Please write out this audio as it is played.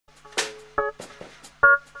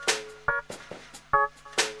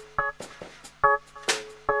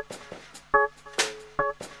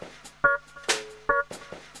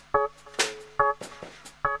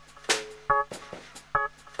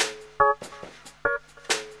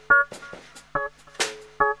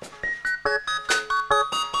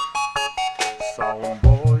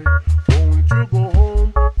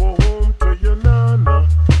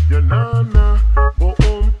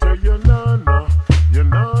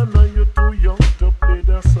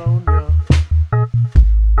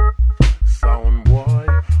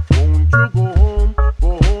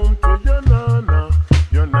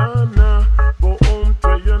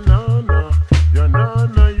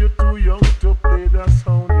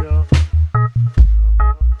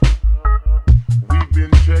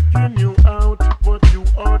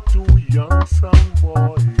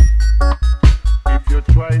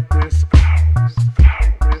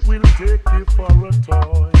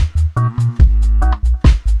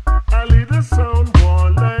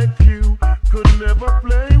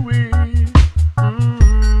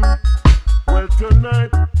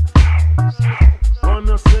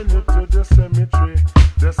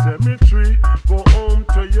cemetery. Go home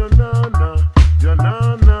to your nana, your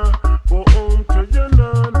nana. Go home to your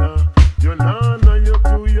nana, your nana. You're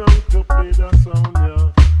too young to play that sound,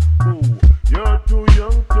 yeah. Ooh, you're too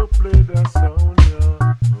young to play that sound,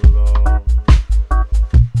 yeah. Lord,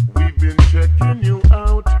 we've been checking you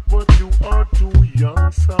out, but you are too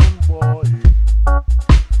young, sound boy.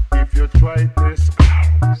 If you try this,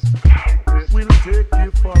 we'll take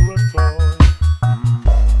you for a tour.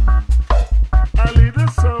 A little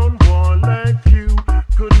sound boy like you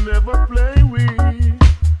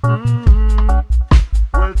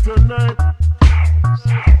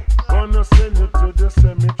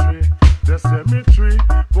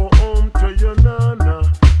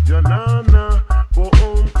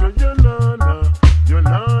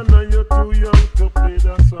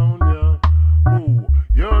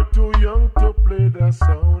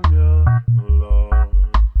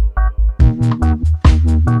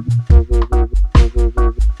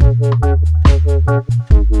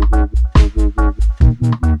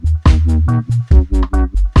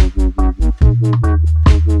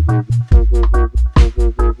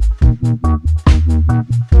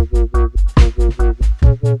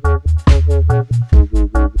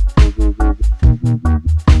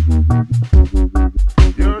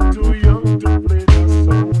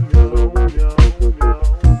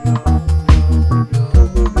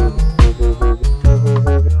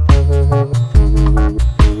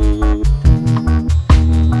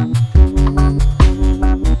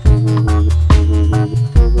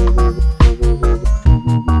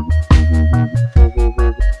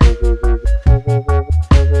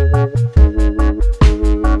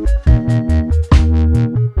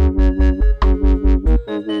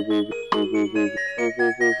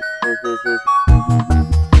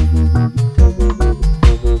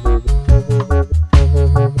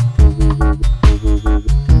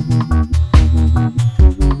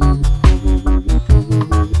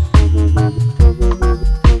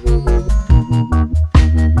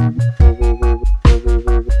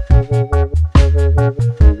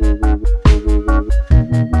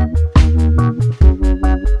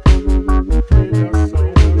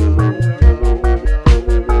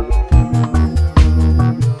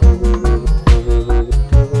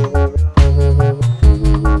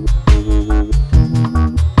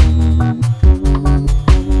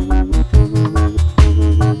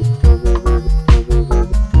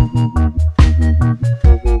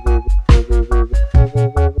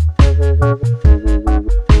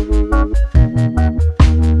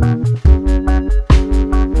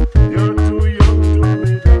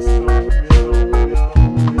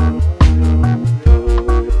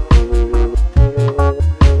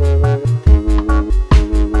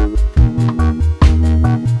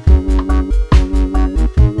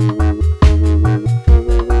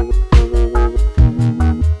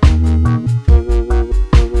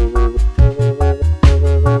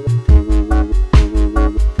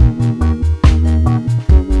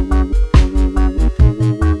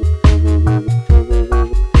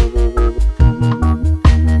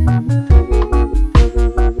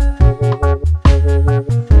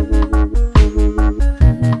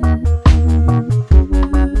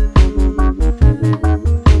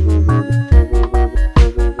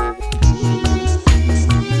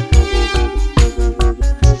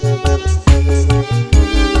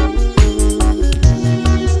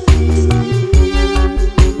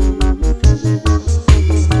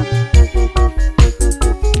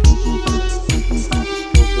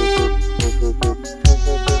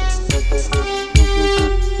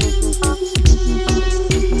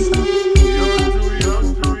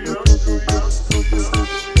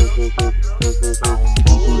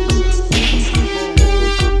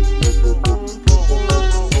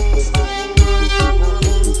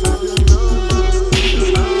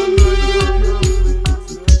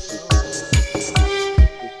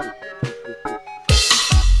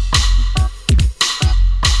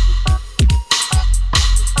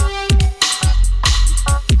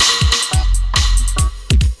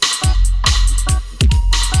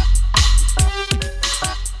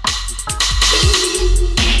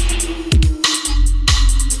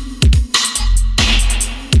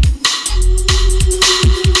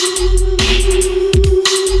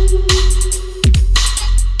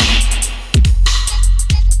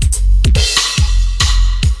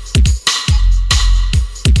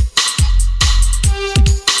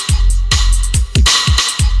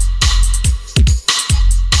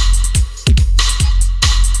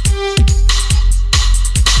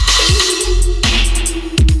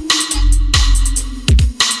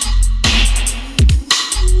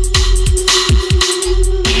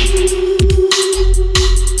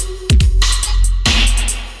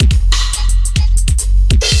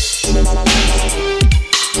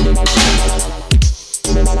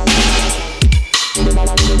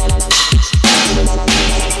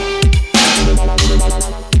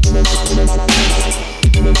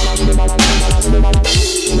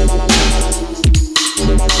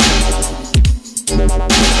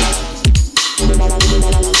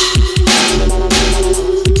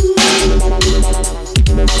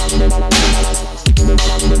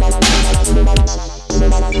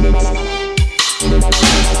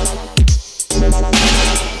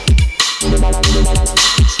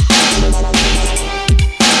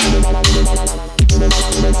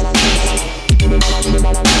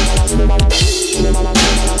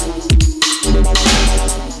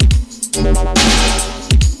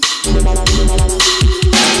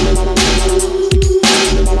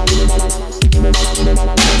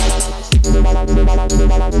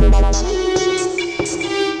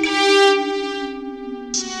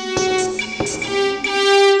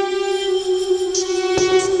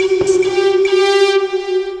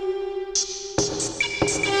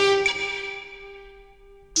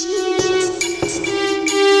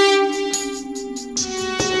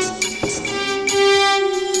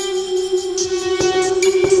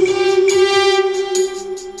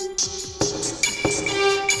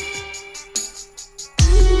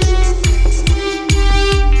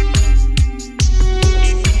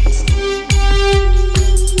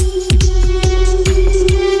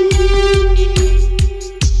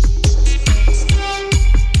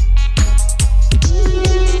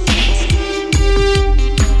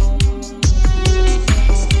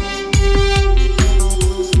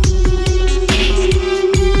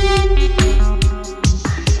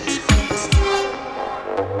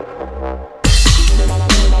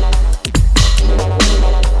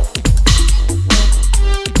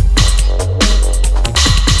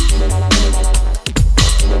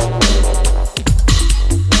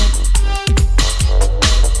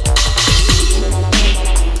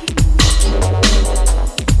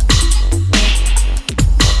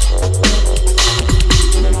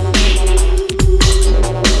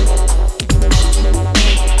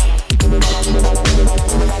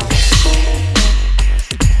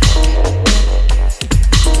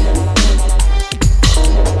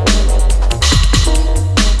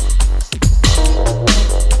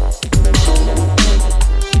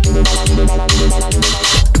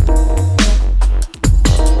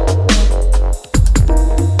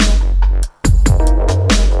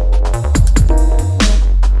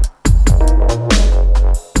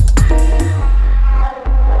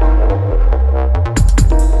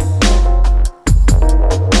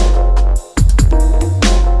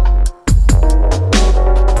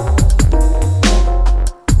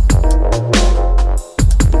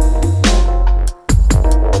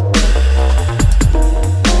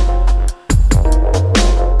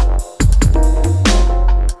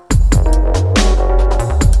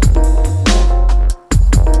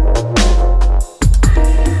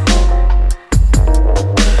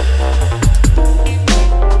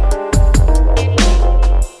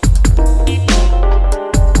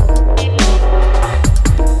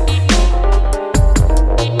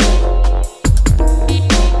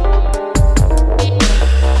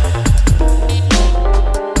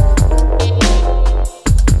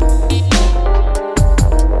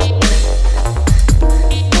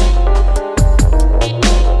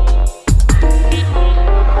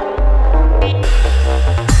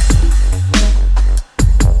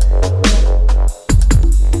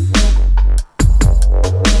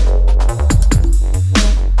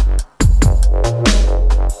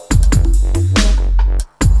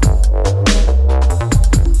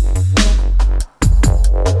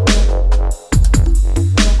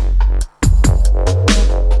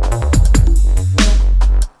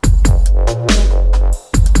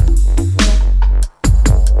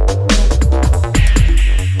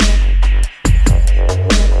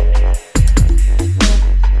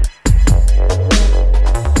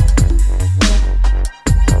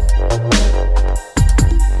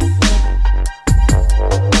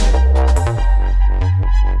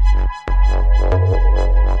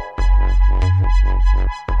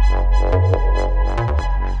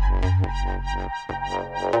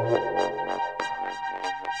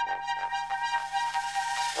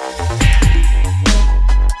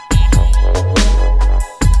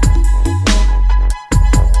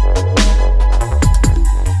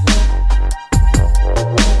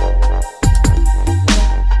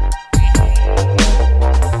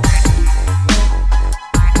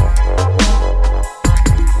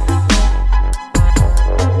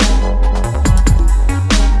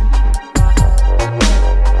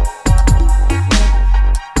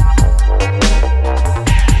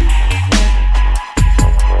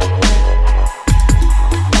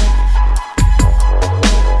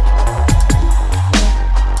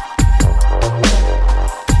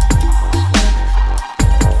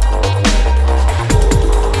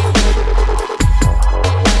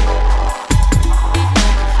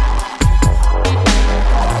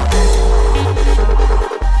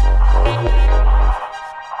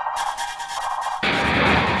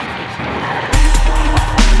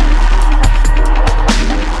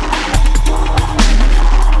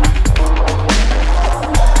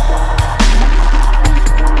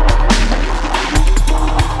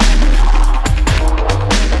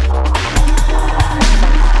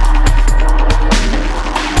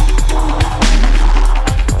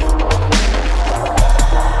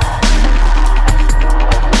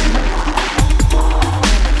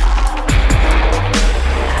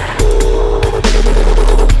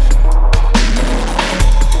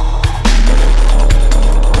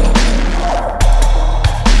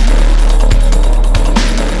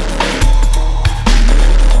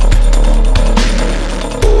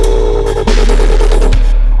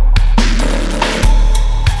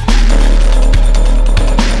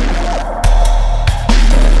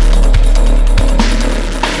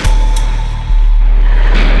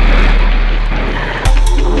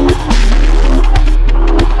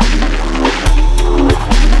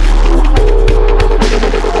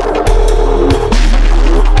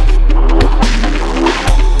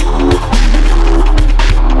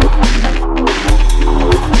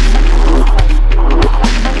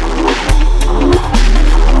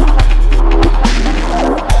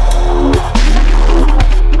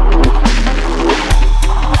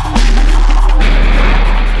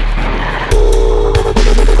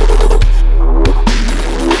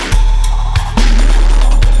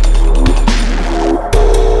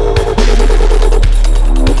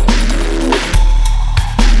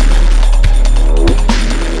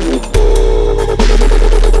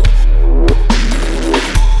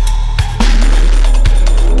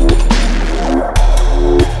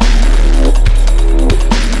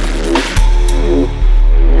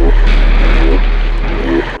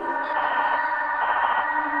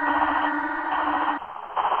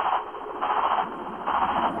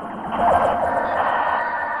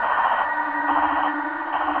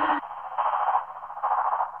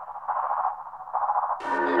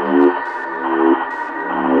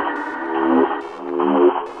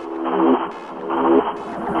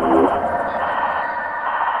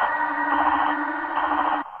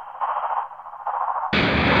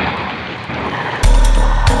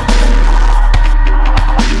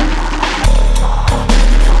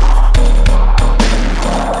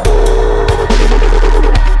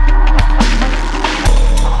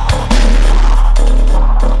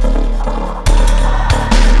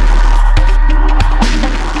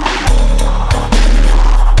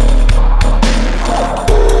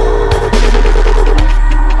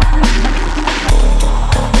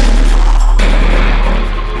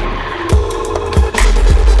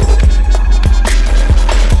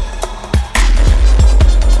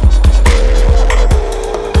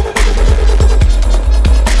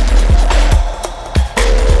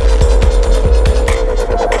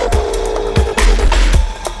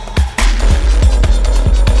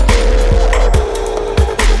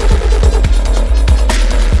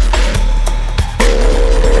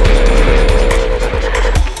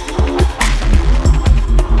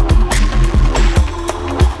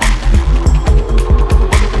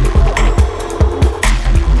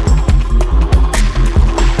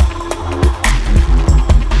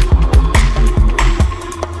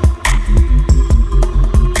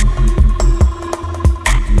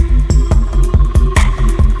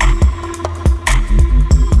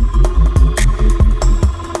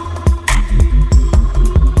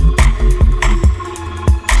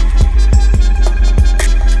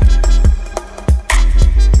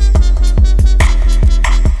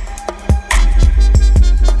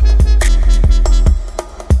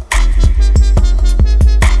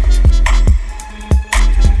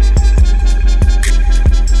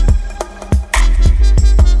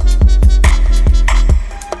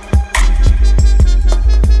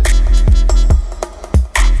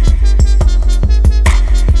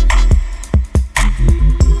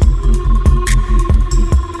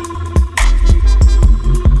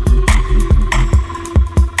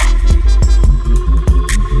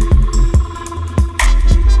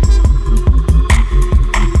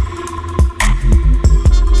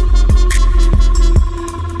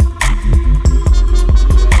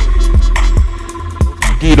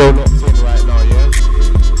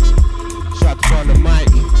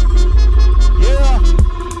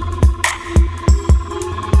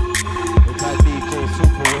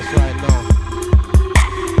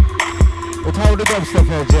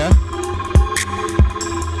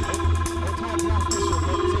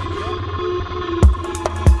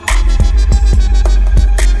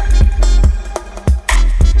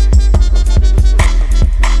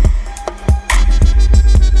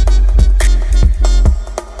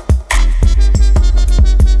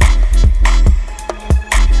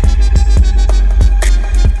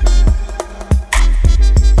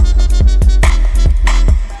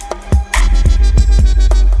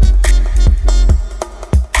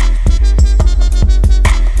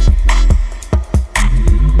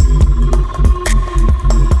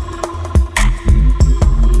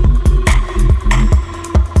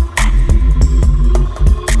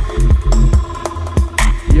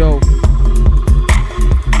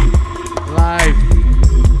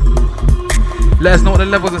Let us know what the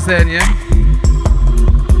levels are saying, yeah?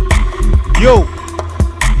 Yo!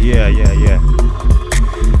 Yeah.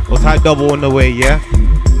 What's high double on the way, yeah?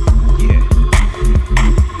 Yeah.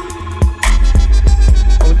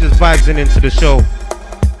 I'm just vibing into the show.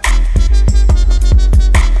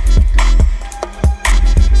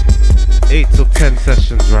 Eight till 10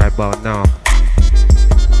 sessions right about now.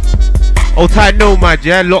 Old tight Nomad,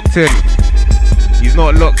 yeah? Locked in. He's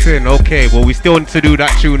not locked in, okay. Well, we still need to do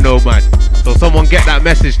that tune, Nomad. So someone get that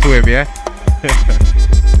message to him, yeah?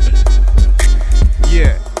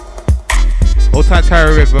 Yeah. Old tight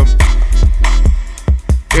Terror Rhythm.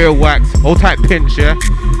 Earwax. Old tight Pinch, yeah?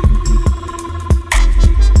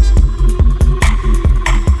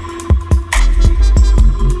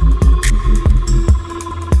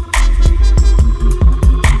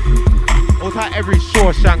 Old tight every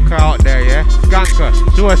Shore Shanker out there, yeah? Skanker.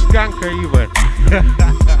 Shore Skanker even.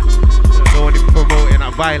 No one is promoting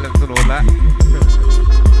that violence and all that.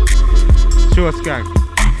 Shore Skank.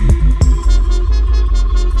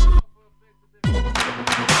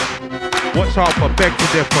 Watch out for Beg to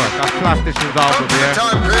Differ. That's Plastician's album, yeah?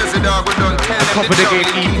 Top of the game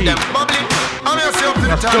EP.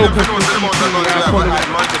 That's Joker EP. Following the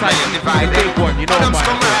big one,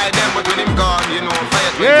 you know about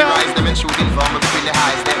it. Yeah!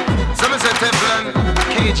 Some is a Teflon,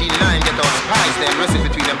 KG9, get those pies them, wrestle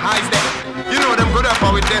between them highs them. You know them good up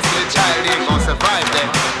with destiny, child ain't gonna survive them.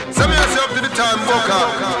 Some yourself to the time, woke up.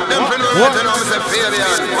 Them friend will let you know, Mr.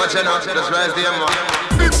 Failure. Watch out, just rise the M1.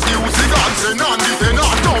 50 cigarettes, say none, the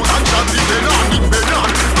tenant, thousand shots, the tenant, Nick Benan.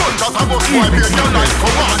 Don't just have us, boy, be your life,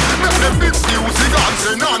 come on. Make them 50 cigarettes,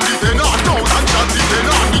 say none, the tenant, thousand shots, the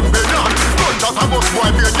tenant, Nick Benan. Don't just have us, boy,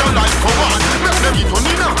 be your life, come on. Make them get on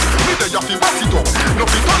in. Me they have to pass it up. No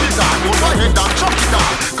fit on it up. Go by head and chuck it up.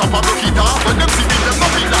 Kappa block it up. When them see me, them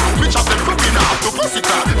not feel up. Which of them crooked up. No pass it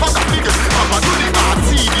up. Fuck that nigga. Kappa do the art.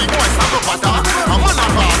 TV boys stand up at that. A man a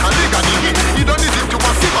rock. A leg and he don't need him to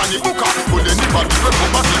passive and he book up. Pull anybody. When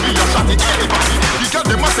come passive, he a shot it anybody. He get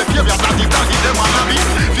them massive here. We are daddy daddy. Them a lobby.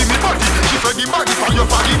 Feel me body. She fed the body from your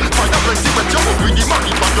body. Find a plenty when you go with the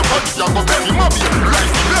money from your body. You go very mobby.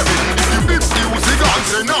 Rise the baby. If you 50 cigarettes,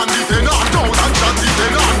 say none. The tenant. Thousand shots. The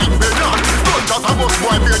tenant. Nick Benan. Don't just have us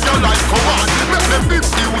boy. Be your life. Come on. Make them 50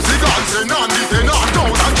 cigarettes. Say none. The tenant.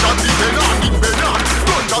 Thousand shots. The tenant. Nick Benan.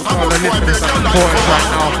 Don't just have us boy. Be your life.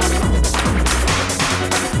 Come on.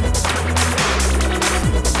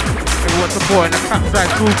 Everyone supporting the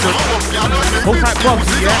Capside movement. Hold tight box,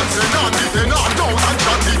 yeah?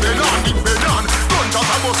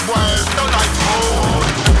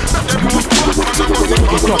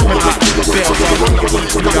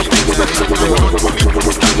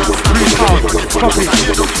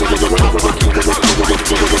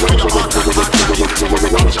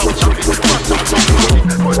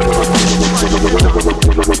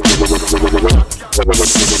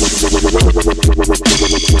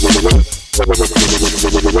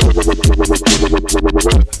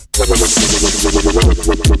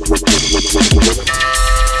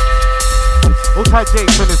 We'll tie Jake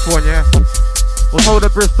for this one, yeah? We'll hold the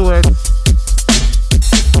Bristol head.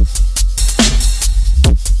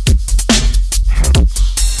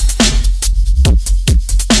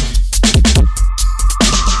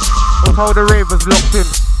 We'll hold the Ravens locked in.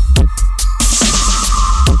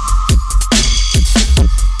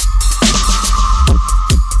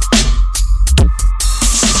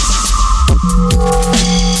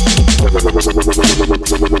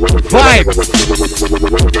 Vibe!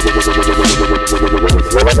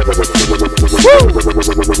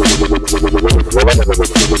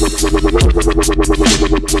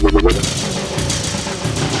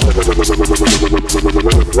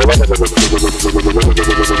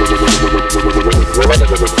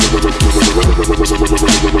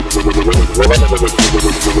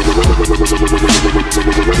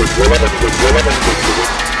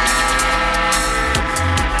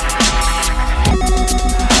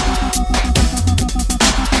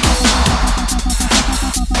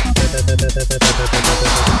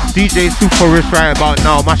 DJ Superisk right about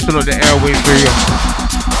now, mashing on the airwaves for you.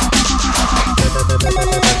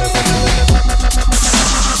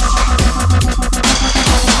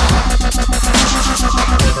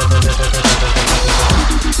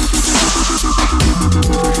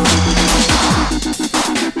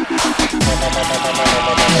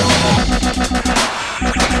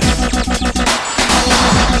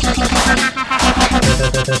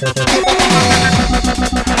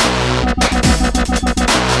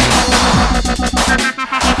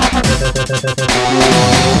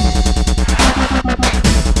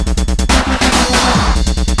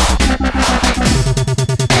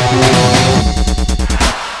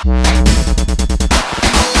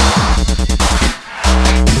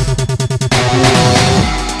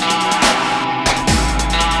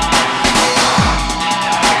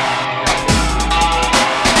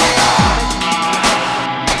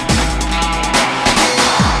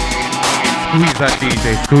 that,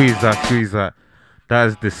 DJ. Squeeze that, squeeze that. That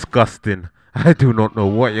is disgusting. I do not know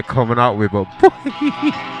what you're coming out with, but boy,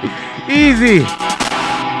 easy.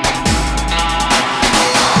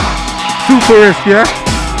 Superisk, yeah?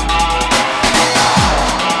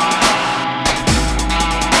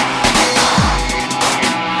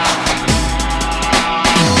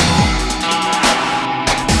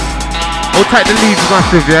 Hold tight, the lead's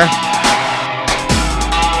massive, yeah?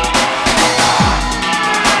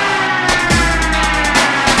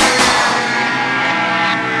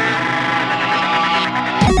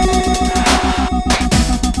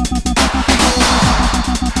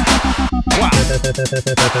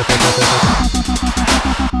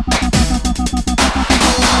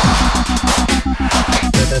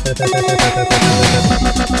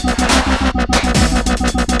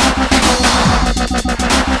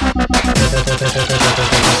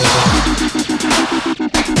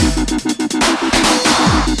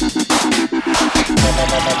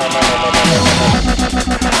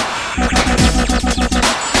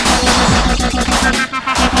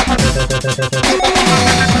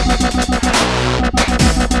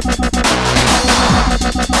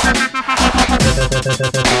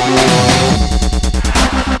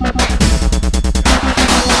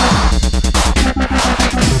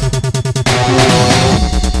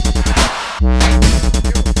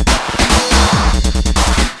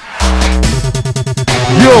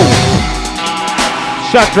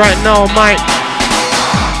 Shots right now, Mike.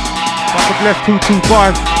 Fucking bless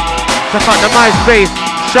 225. Check out the MySpace.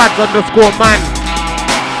 Shots _ man.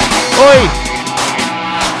 Oi.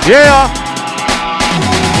 Yeah.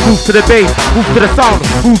 Move to the bass, move to the sound,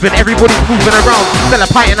 moving, everybody's moving around. Sell a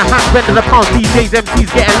pint in a hand, spending a pound. DJs, MCs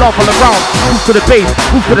getting love all around. Move to the bass,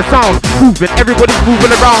 move to the sound, moving, everybody's moving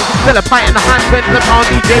around. Sell a pint in a hand, spending a pound.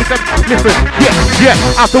 DJs, listen, yeah.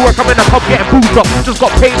 After work, I'm in the pub getting boozed up. Just got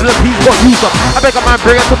paid and the piece got used up. I beg a man,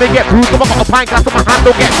 bring it to me, get bruised up. I got a pint glass in my hand,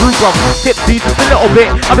 don't get bruised up. Tipsy just a little bit.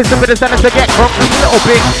 I've been sipping the center to get drunk just a little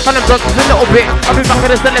bit. And I'm drunk just a little bit. I've been back in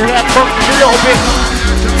the center to get drunk just a little bit.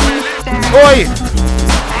 Oi!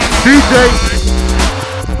 DJ!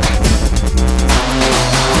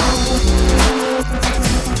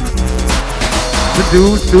 The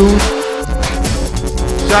dude.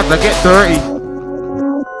 Shots that get dirty.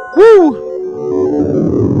 Woo!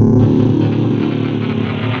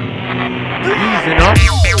 Easy enough.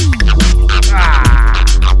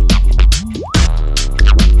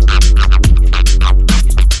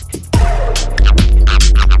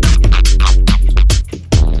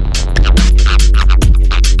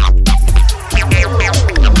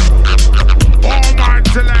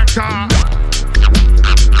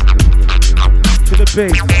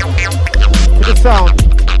 Bass, to the sound,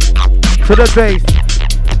 to the bass.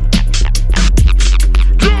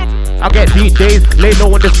 I get deep days, lay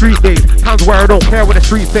low on the street days. Times where I don't care what the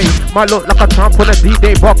streets say. Might look like a tramp on a deep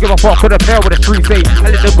day, but give a fuck, couldn't care what the streets say.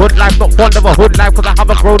 I live the good life, not fond of a hood life, cause I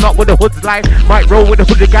haven't grown up with the hood's life. Might roll with the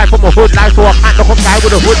hooded guy from a hood life, so I can't look a guy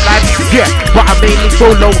with a hood life. Yeah, but I'm mainly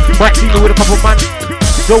solo, might see me with a couple man.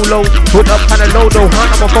 Solo, put up kinda low though,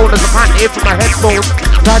 hand on my phone as I can't hear from my headphones.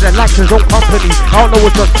 Side and like his own company, I don't know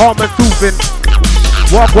what's just calm and soothing.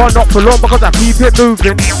 Walk one not for long because I keep it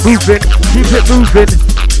moving, keep it moving.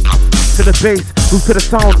 To the bass, move to the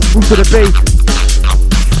sound, move to the bass.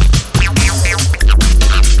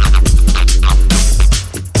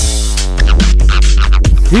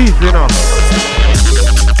 Easy enough.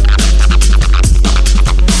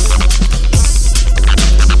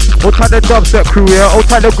 Hold tight the dubstep crew here, hold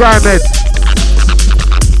tight the grindheads.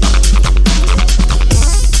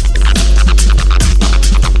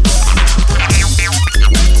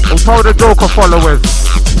 Hold tight the Joker followers.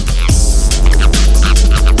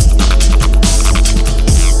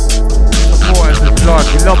 Supporters is large,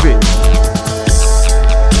 we love it.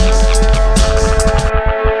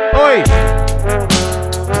 Oi!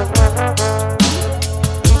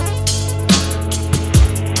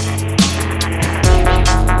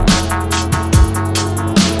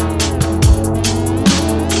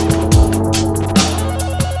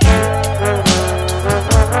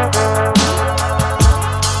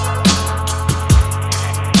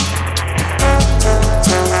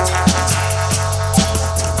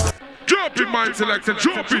 Selector,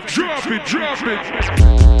 drop it.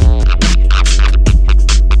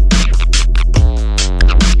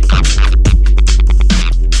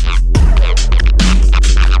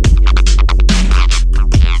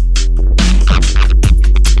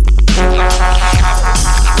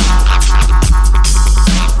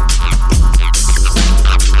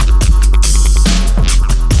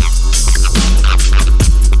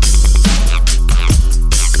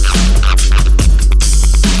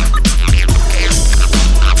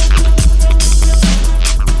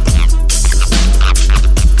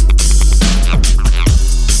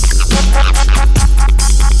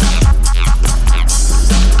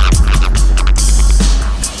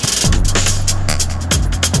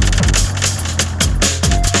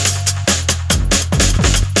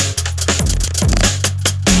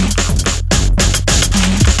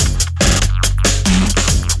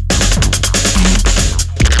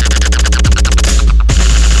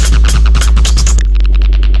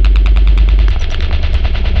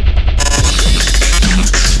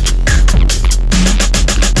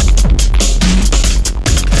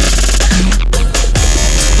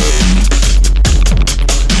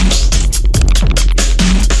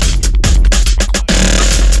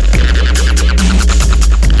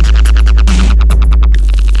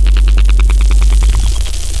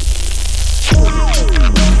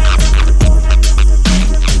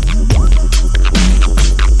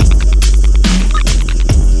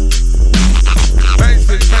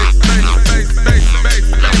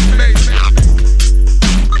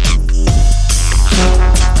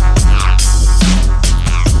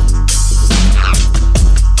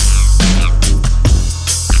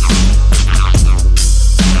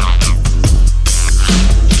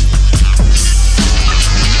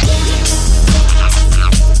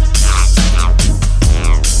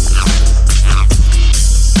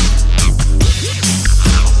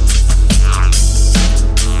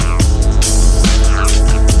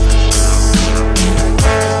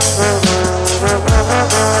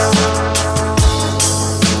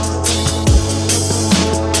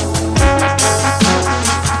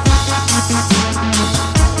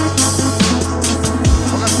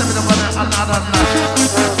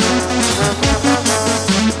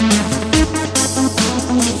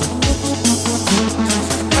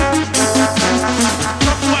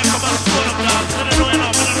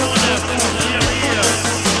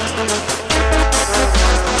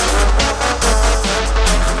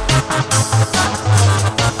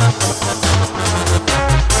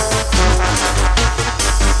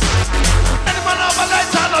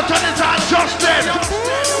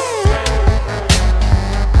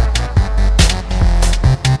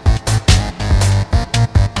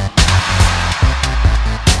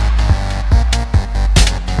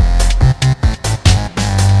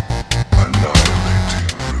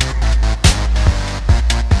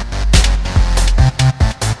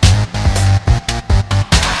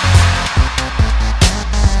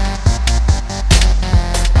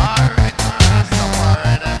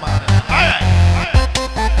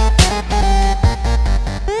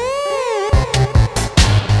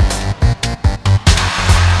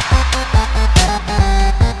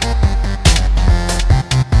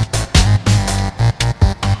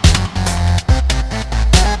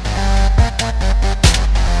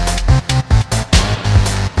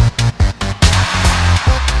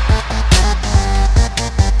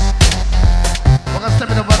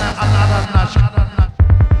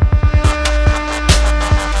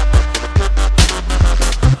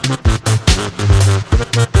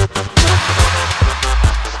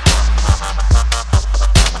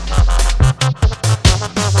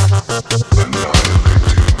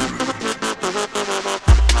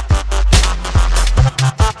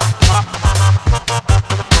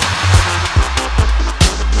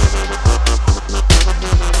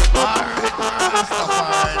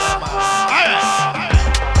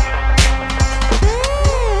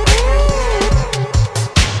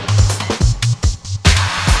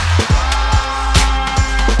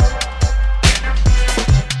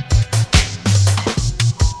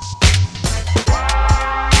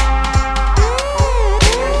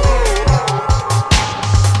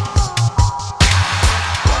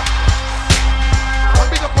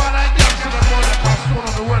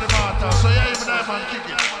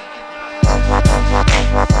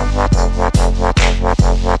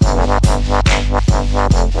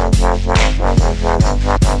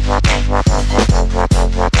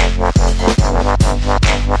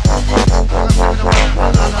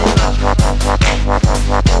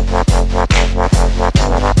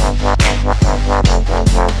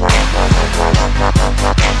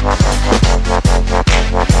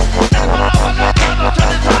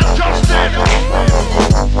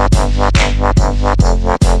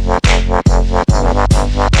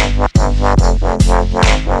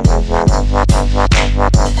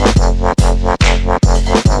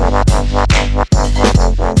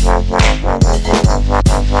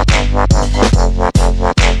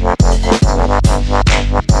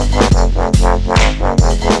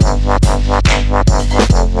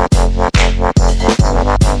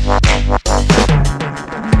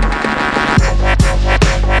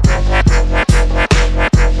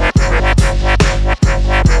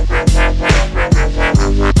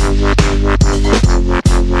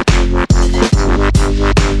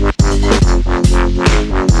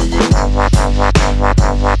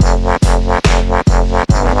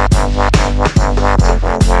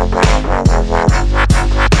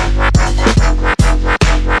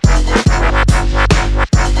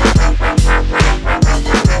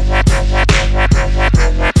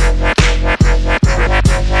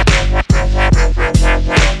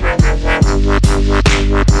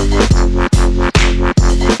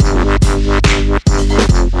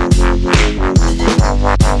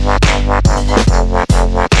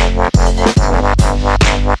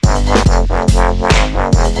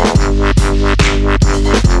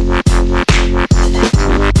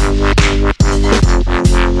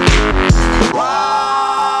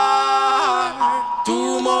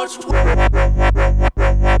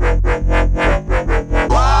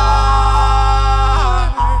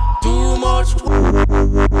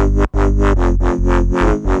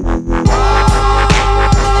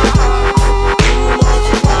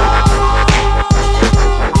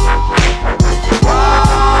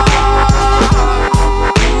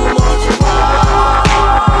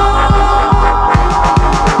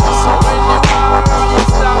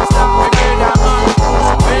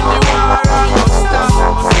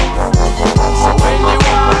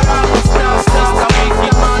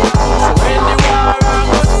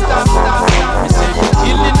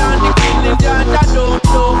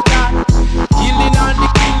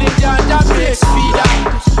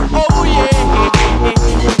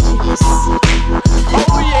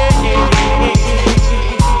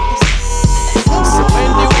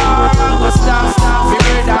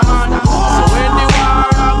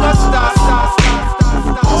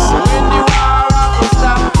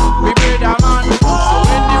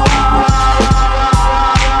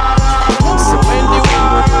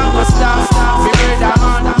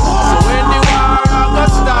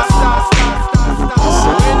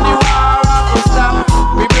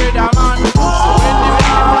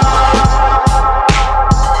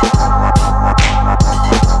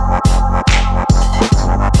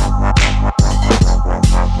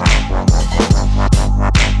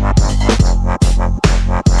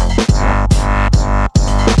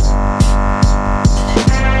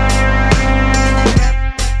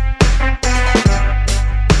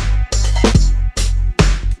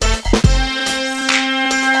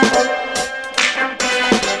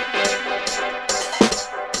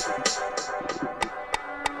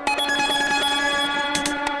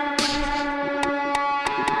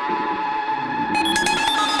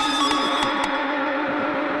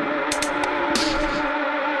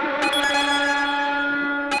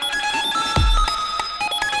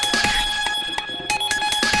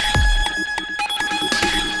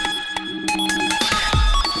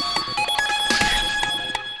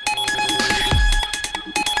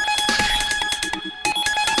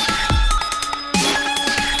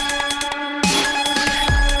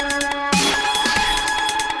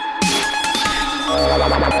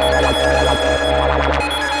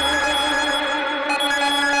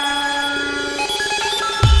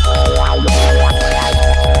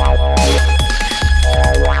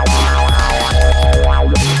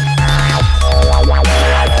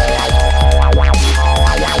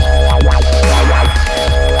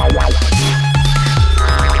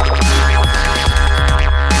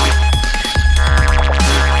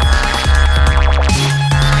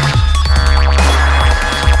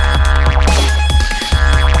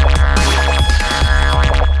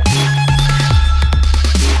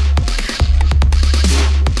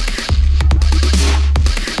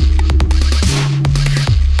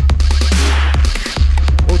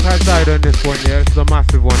 This is a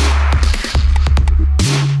massive one.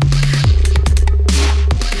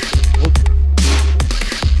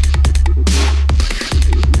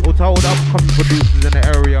 All to all the upcoming producers in the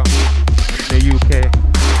area, in the UK,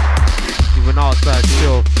 even outside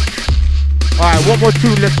still. Alright, one more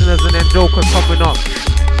 2 listeners and then Joker coming up.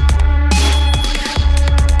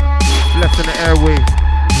 Blessing the airwaves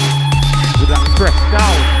with that fresh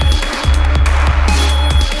down.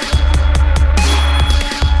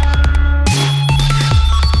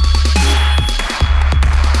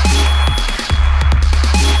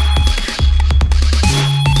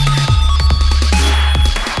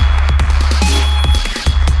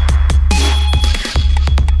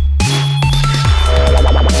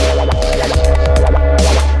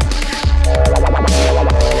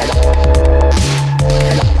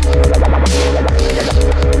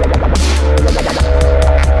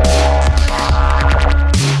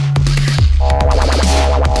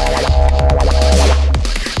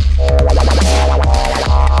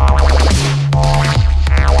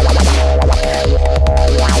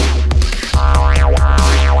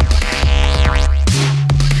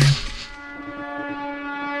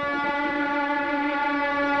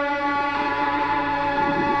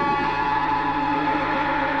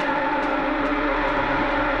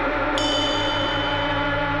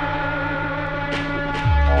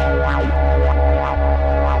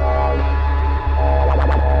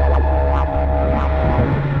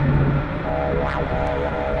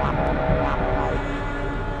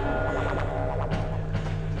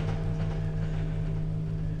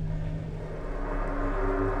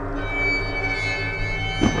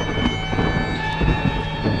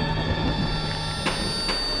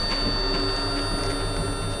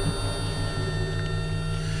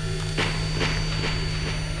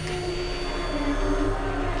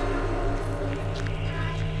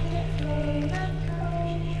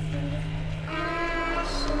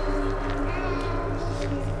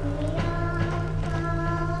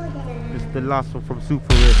 The last one from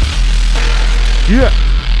Superisk. Yeah!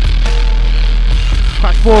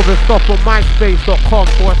 Catch more of the stuff on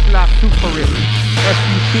myspace.com/Superisk.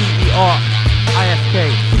 Superisk.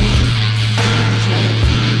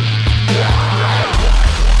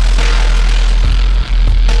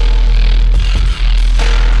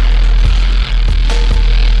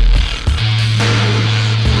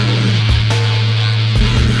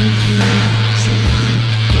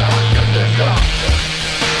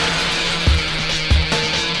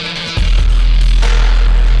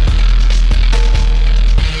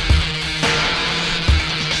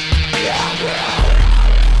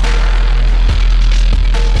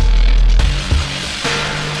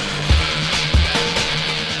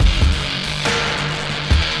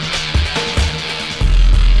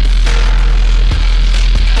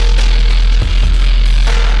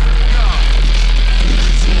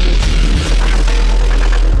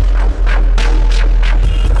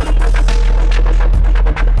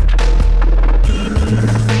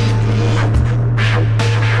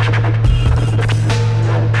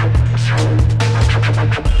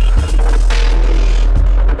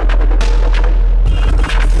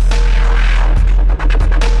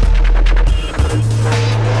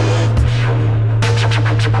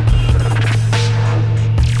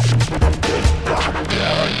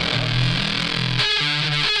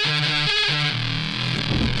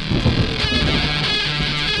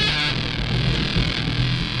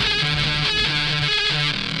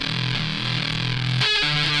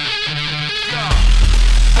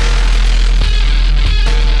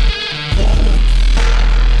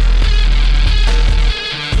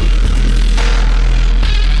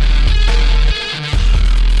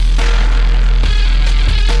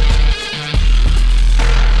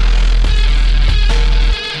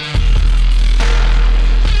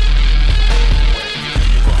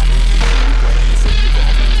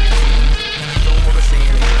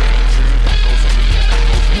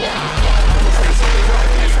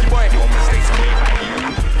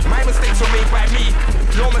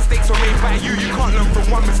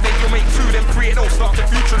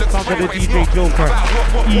 for the DJ Joker.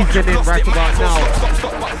 Easing in right about now.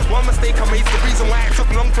 One mistake I made, the reason why it took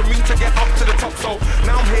long for me to get up to the top. So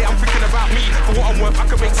now I'm here, I'm thinking about me. For what I'm worth, I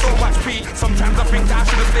can make so much P. Sometimes I think that I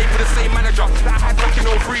should have stayed with the same manager that I had back in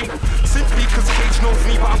 03. Simply cause Cage knows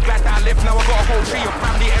me, but I'm glad that I left. Now I got a whole tree of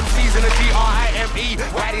family MCs in a GRIME.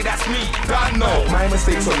 Waddy, that's me. God no. My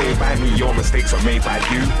mistakes are made by me, your mistakes are made by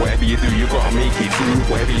you. Whatever you do, you gotta make it true.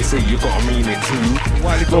 Whatever you say, you gotta mean it too.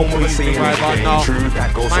 While you go for the same right about now. True,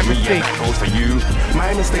 that goes my for me, mistake. and that goes goes to you.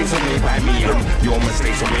 My mistakes are made by me and your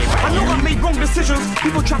mistakes are made by you. I know I made wrong decisions.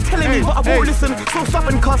 People try telling me, but I won't listen. So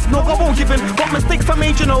stubborn, cuss, no, I won't give in. What mistakes I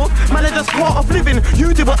made, you know? Man, they're just part of living.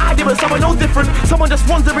 You did what I did, but someone no different. Someone just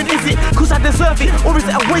wondering, is it cause I deserve it? Or is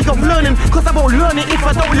it a way of learning? Cause I won't learn it if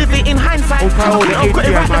I don't live it in hindsight. I got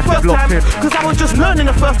it right the first time. Cause I was just learning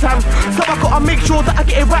the first time. So I gotta make sure that I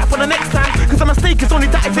get it right for the next time. Cause a mistake is only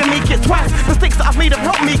that if they make it twice. Mistakes that I've made have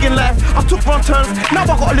helped me in life. I took wrong turns, now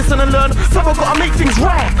I gotta listen and learn. So I gotta make things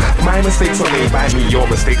right. My mistakes are made by me, your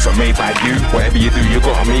mistakes are made by you. Whatever you do, you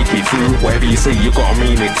gotta make it through. Whatever you say, you gotta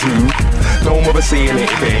mean it too. Don't bother saying it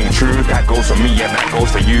if it ain't true. That goes to me and that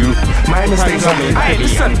goes to you. My mistakes are made by me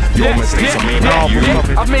and your mistakes are made by you.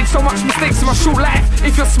 I've made so much mistakes in my short life.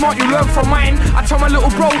 If you're smart, you learn from mine. I tell my little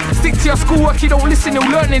bro, stick to your schoolwork, you don't listen, you'll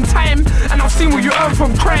learn in time. And I've seen what you earn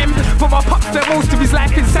from crime. But my pop spent most of his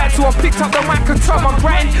life inside, so I picked up the mic and turned my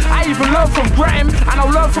grind. I even learned from grime, and I'll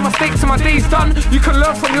learn from mistakes till my day's done. You can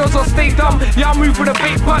learn from yours or stay dumb. Yeah, I move with a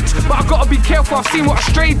big bunch, but I gotta be careful, I've seen what a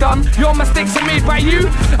stray done. Your mistakes are made by you,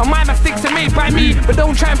 and my mistakes are made by me. But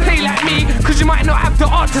don't try and play like me, cause you might not have the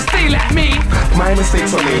art to stay like me. My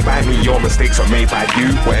mistakes are made by me, your mistakes are made by you.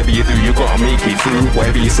 Whatever you do, you gotta make it through.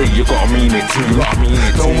 Whatever you say, you gotta mean it too.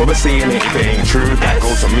 Don't bother saying it if it ain't true. That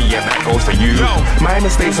goes to me and that goes to you. My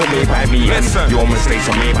mistakes are made by me and your mistakes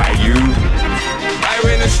are made by you.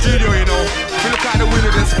 We're in the studio, you know. If you look out the window,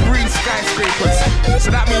 there's green skyscrapers. So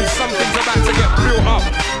that means something's about to get built up.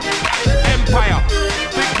 Empire,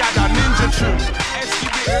 Big Dada, Ninja Tune,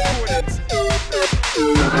 SUV Recordings.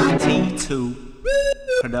 T2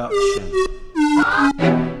 Production.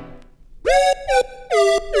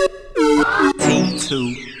 T2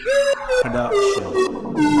 Production.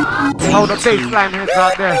 How the baseline heads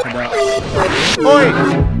out there. Production. Oi!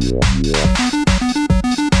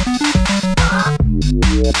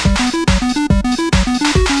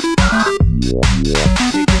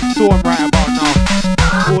 Taking storm right about now.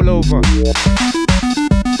 All over.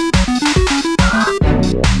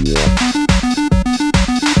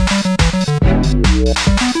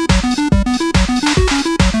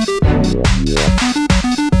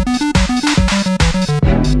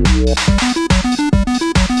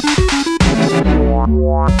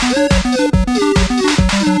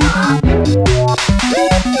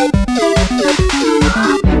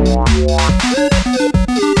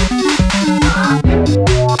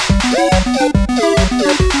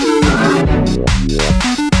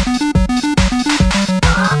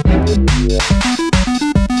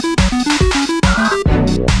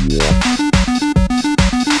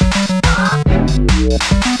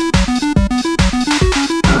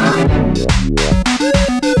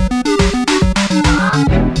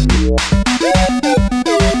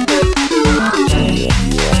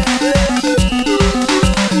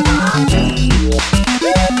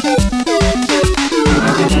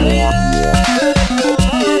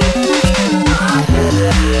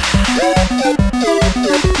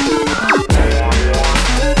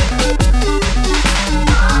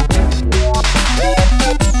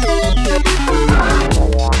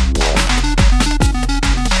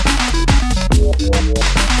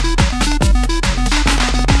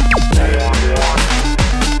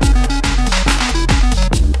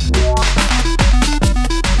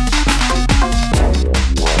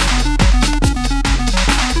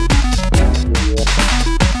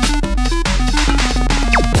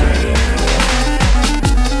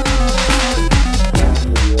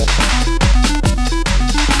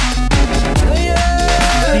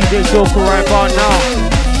 Joker right about now.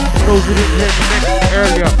 Those who didn't hear me mention it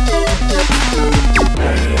earlier.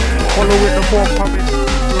 Follow with the form coming.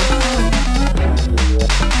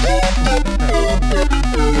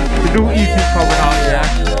 The new EP coming out, yeah.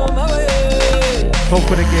 Top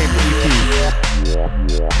of the game EP.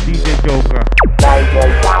 DJ Joker.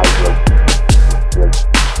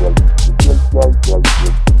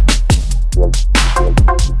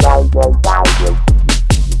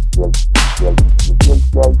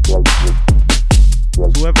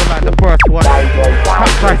 Whoever like the first one, Top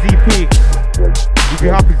Price EP, you'd be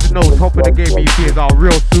happy to know Top of the Game EP is out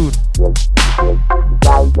real soon.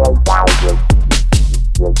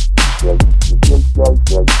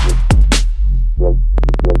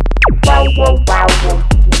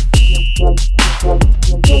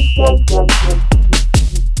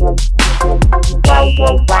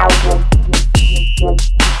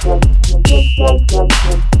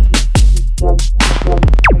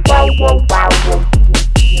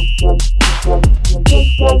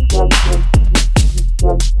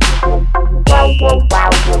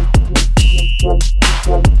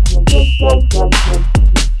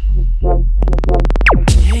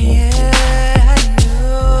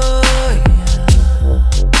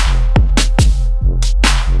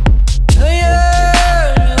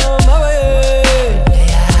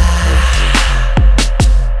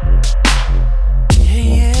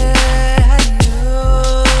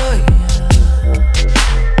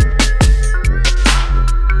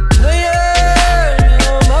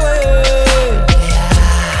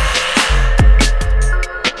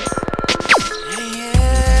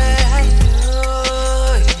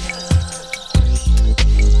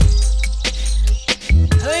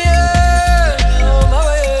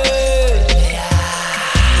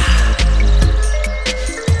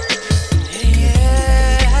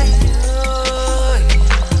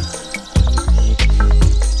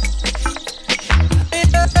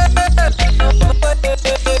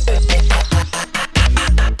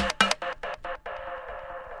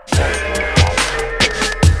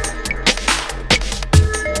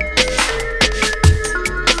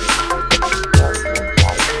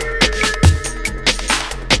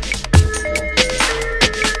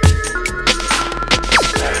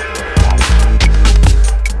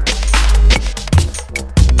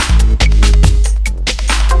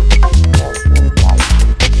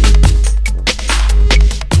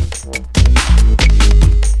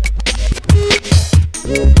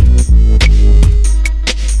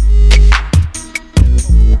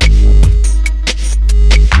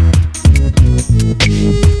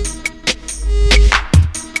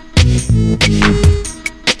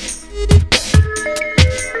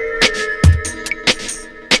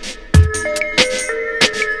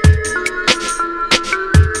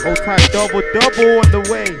 double on the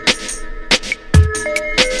way.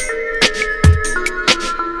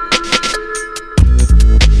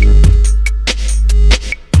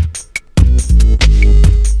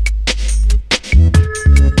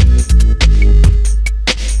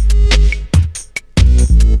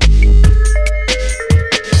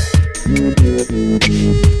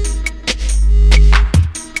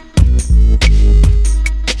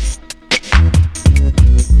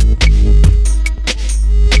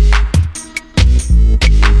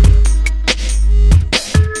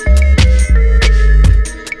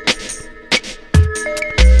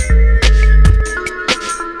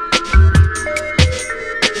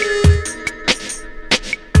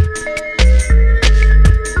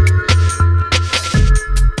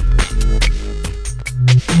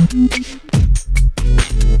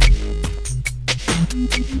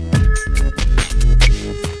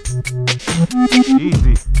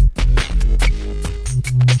 Easy.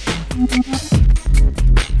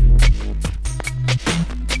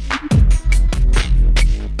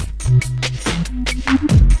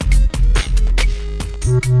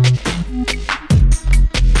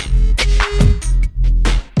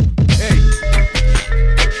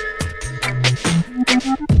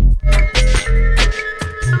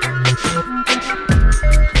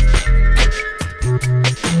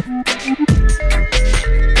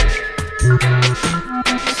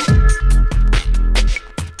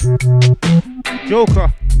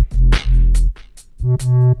 Joker.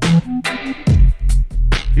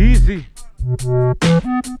 Easy.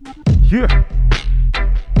 Yeah.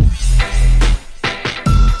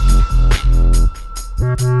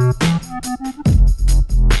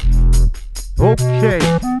 Okay.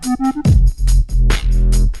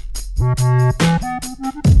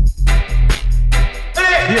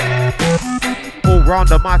 Yeah. All round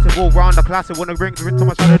the massive, all round the classic. Wanna bring too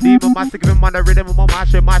much Shadow Demon, massive, giving man the rhythm,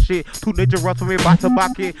 my shit. Two ninja rods for me back to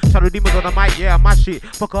back it. Shadow Demons on the mic, yeah, my shit.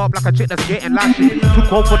 Fuck up like a chick that's getting lashy. Too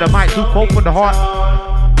cold for the mic, too cold for the heart.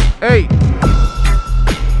 Hey.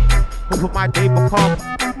 Hope of my day become.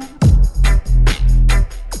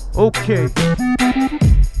 Okay.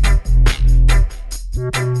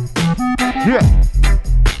 Yeah.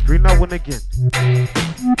 Bring that one again.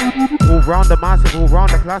 All round the massive, all round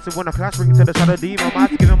the classic. When the class bring it to the Shadow Demon,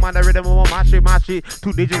 massive, giving man the rhythm, my shit.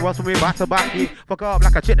 Two ninja rods for me back to back it. Fuck up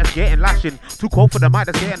like a chick that's getting lashing. Too cold for the mic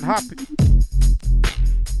that's getting happy.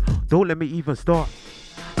 Don't let me even start.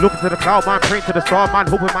 Looking to the cloud, man, praying to the star, man,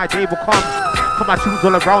 hoping my day will come. Put my shoes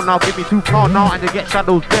all around now, give me £2 now, and you get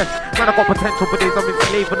Shadow's best. Man, I got potential, but there's I'm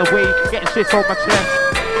enslaved in the way, getting shit on my chest.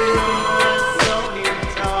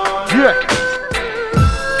 Yeah.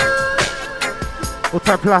 What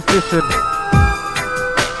type plastician?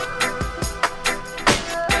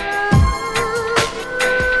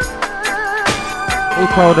 Who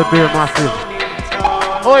told the beer massive?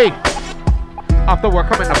 Oi! After work,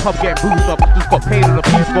 I'm in the pub getting boozed up. Just got paid on the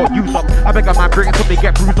piece, got used up. I beg a man, bring it till they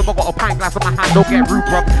get bruised up. I got a pint glass in my hand, don't get rude,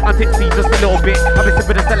 bruv. I'm tipsy just a little bit. I've been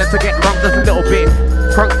sipping the cellar to get drunk just a little bit.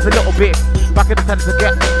 Crunk just a little bit. Back in the cellar to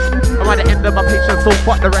get. I'm at the end of my patience, so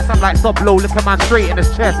fuck the rest. I'm like sub low, look at man straight in his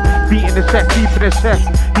chest. Beat in his chest, deep in his chest.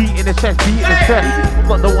 Heat in his chest, beat in his chest.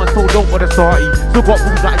 Got no one told, don't want to starty. Still got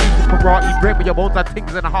moves that I use for karate. Break me your bones and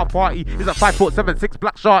things in a half party. He's a 5'7", 6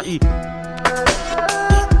 black sharty.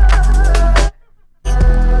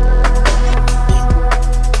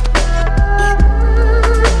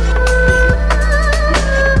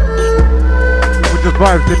 The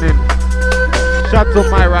vibes in it. Shots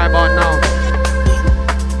on my right about now.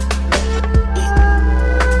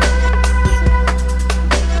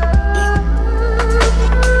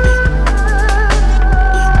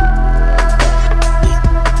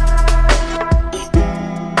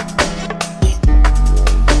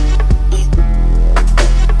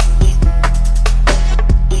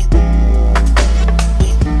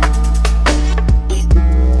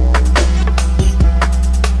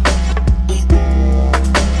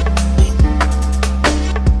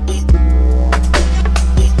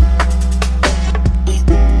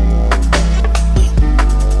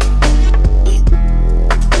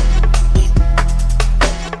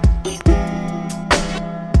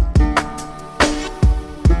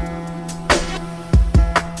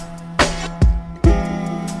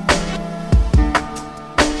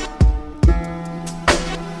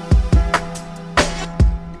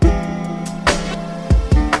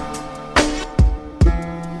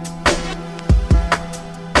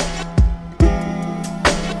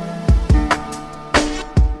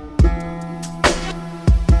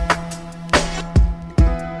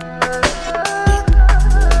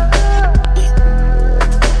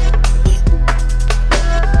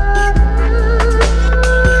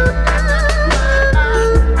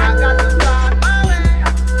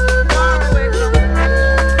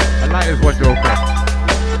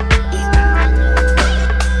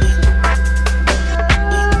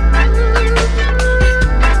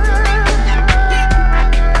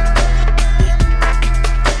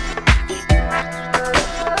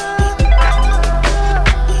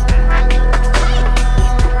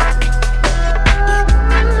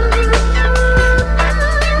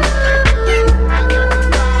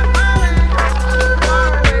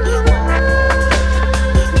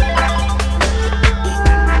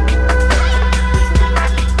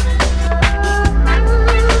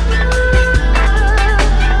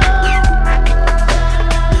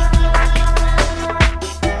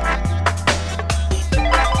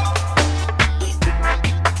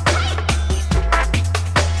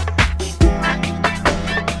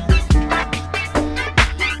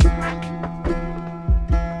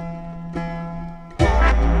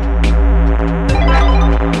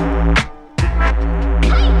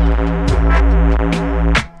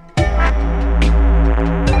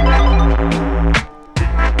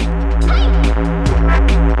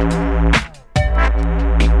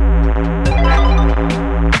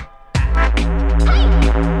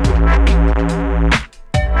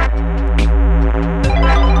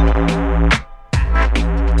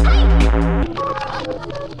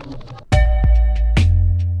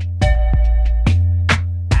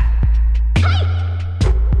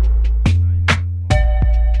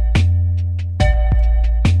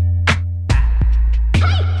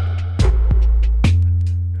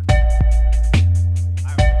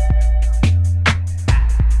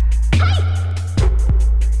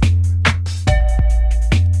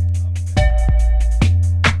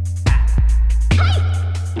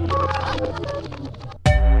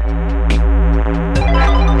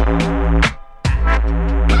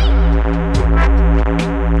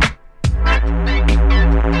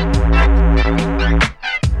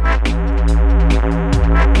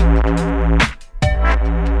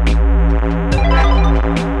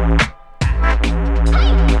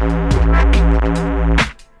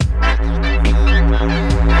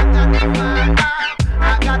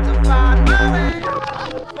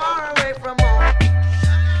 away from home.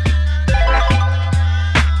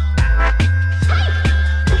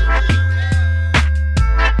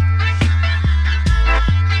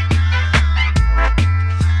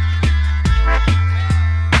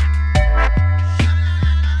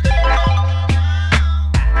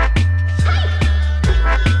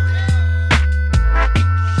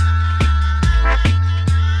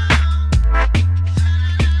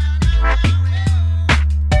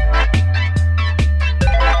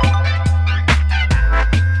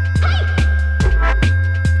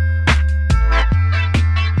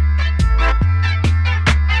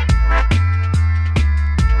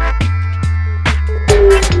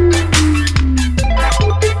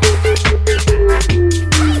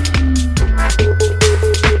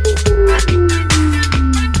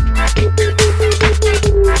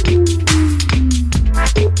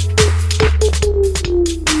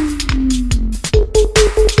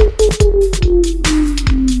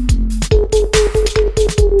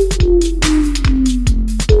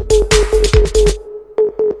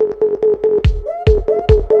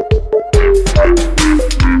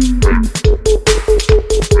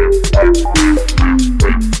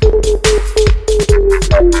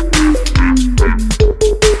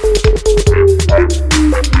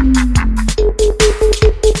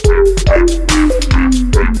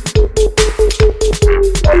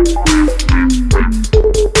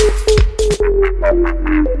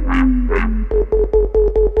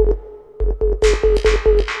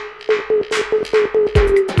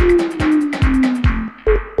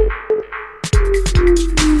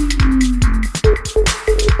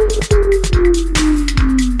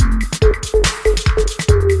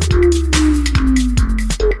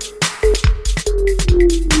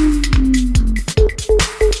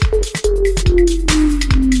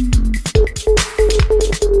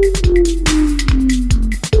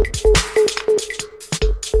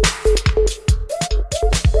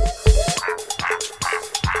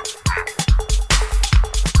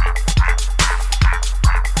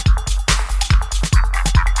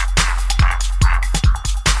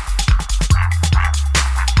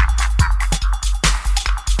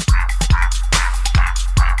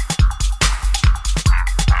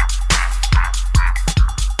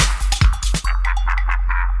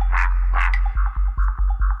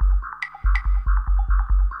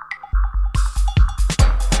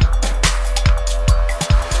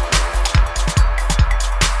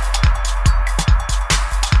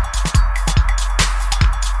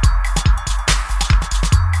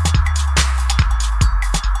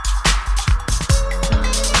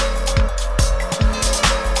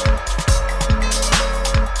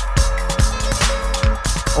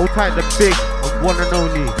 Tight the big one and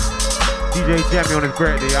only DJ Jamie on his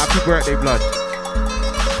birthday. Happy birthday, blood.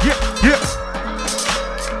 Yeah, yeah.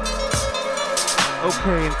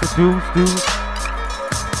 Okay, introduce.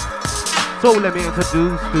 So let me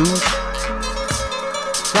introduce.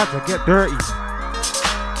 Got to get dirty.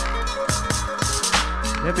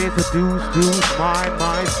 Let me introduce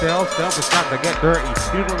myself. It's got to get dirty.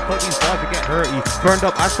 You don't put these bars to get hurty. Burned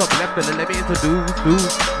up, I stopped left and let me introduce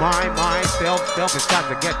myself. It's got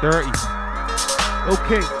to get dirty.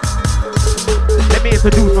 Okay. Let me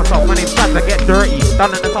introduce myself, my name's Chad, to get dirty.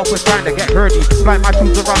 Down in the southwest trying to get hurty. Fly my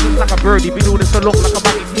shoes around just like a birdie. Been doing this so long like a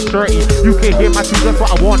baggy T-shirty. You can hear my shoes, that's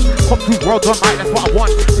what I want. Come to world on mic, that's what I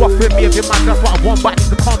want. Walk with me if you're mad, that's what I want. But I need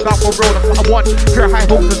to calm down for real, that's what I want. Pure high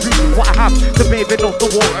hopes and dreams is what I have. To bathe in off the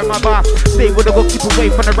water in my bath. Stay with the go, keep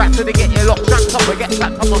away from the rats so they get your lock jacked up or get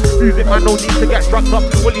slapped up. Music man, no need to get drugged up.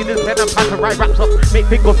 All you need is pen and pad to write raps up. Make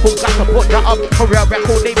fingers full, got to put that up. Hurry up,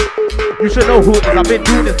 record name. You should know who it is, I've been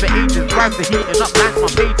doing this for ages. Rhymes the heat and up blanks my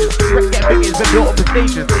pages. Reps get big, it's been built up the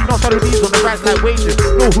stages. Not sell these on the rhymes like wages.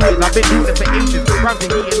 Know who it is, I've been doing this for ages. Rhymes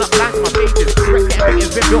the heat and up blanks my pages. Reps get big,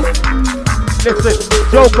 it's been built. Listen,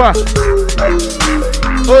 Joker.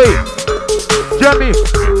 Oi, Jimmy.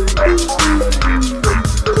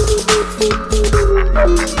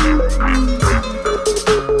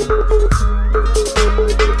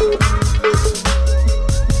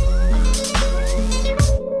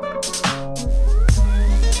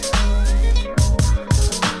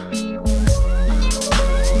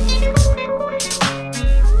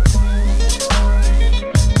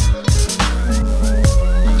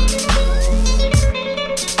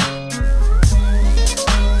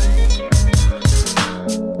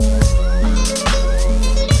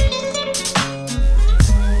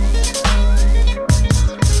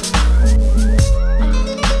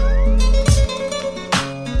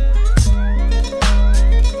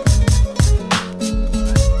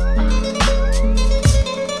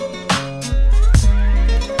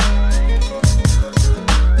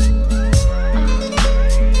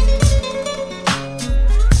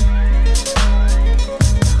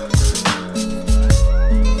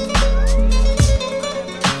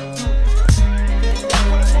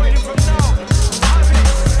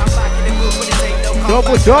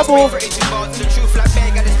 double. The truth like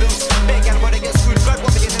bag and it's loose. Bag and wanna get screwed. Blood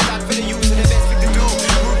what begins to land for the use. And the best thing to do.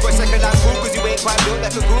 Move for a second like fool. Cause you ain't quite built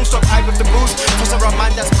like a goon. Stop hype with the booze. For some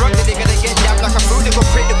man that's broke, they gonna get yapped like a fool. They go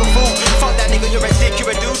prick, they go fool. Fuck that nigga, you're a dick,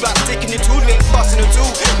 you're a dude. But I'm sticking your tool, you ain't busting a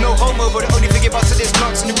tool. No homo, but the only thing you bustin' is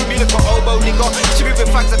knocks. And you really look for oboe, nigga. She be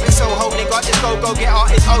with facts, I've been so ho, nigga. This go get her,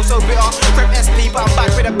 it's oh so bitter. Crep SP, but I'm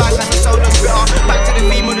back with a bag like a solo spitter. Back to the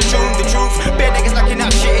theme of the truth. Bare niggas knocking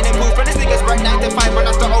that shit in the booth. But this nigga's right 9 to 5, but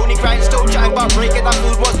that's the only grind. Still chatting about breaking that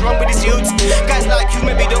food. What's wrong with these youths? Guys like you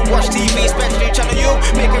maybe don't watch TV, especially Channel U.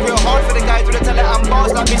 Make it real hard for the guys with the talent and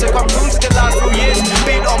bars like me to come through to the last few years.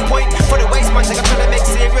 Being on point for the waste man, like I'm trying to make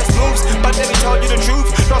serious moves. But let me tell you the truth.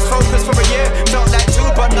 Lost focus for a year, felt like two,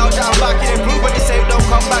 but now that I'm back in the groove. But they say don't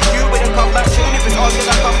come back, you will come back soon. If it's all then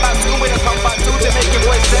I come back soon, will come back soon to make your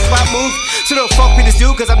voice step back move. So don't fuck with this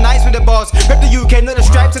dude, cause I'm nice with the bars. Rep the UK, not the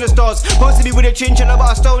stripes and the stars. Mostly with a chinchilla,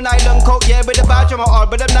 but a Stone Island coat, yeah, with a badge on my arm.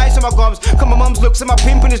 But I'm nice on my gums. Come my mum's looks and my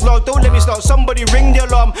pimpin' is low. Don't let me start. Somebody ring the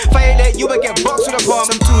alarm. Violate, you will get boxed with a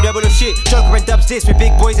bomb. Some 2 double of shit. Joker and dubs this with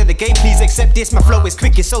big boys in the game. Please accept this. My flow is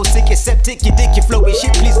quick, it's so sick, it's septic. You dick, you flow is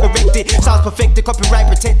shit, please correct it. Sounds perfect, copyright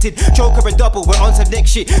protected. Joker and double, we're on some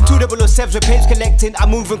next shit. 2 double of 7s with page collecting.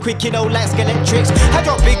 I'm moving quick, you know, like electrics. I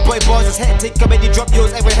drop big boy bars, it's hectic. Come and you drop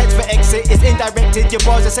yours, every head's for exit. It's indirected, your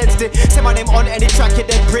bars are sensitive. Say my name on any track, it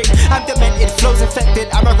then prick. I'm demented, flow's infected.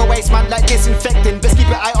 I'm a waste man like disinfecting. Best keep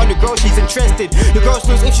your eye on the girl, she's interested. The girl's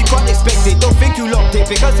lose if she can't expect it. Don't think you locked it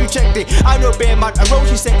because you checked it. I know bear man, a roll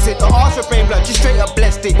she sexed it. Or ask for brain blood, she straight up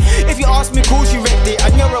blessed it. If you ask me cool, she wrecked it.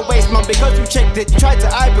 And you're a waste man because you checked it. You tried to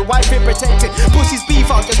hide but why been protected? Pussy's beef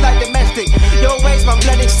out just like domestic. You're a waste man,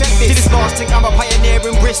 blood accepted. See this last thing, I'm a pioneer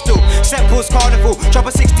in Bristol. Samples carnival, drop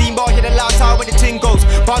a 16 bar, hit a loud tower when the ting goes.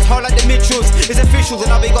 Bars hard like the Mitchells, it's official. And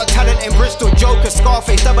now we got talent in Bristol. Joker,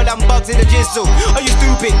 Scarface, double and bugs in the jizzle. Are you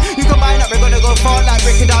stupid? You combine up, we're gonna go far like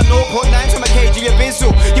breaking down 0.9 from a kg of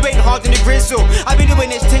bizzle. You ain't hard in the grizzle. I've been doing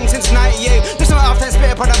this thing since 98. Just about after I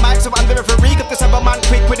spit upon the mic, so I'm gonna freak up this other man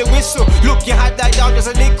quick with a whistle. Look, you had that down just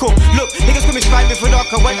a little. Look, niggas come spite me for dark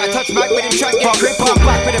and when I touch back with him, try to get grip. I'm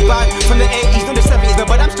back with a band from the 80s, not the 70s,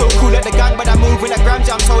 but I'm still cool at the gang. But I move with a gram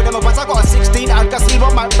jam, told them once I got a 16, I can see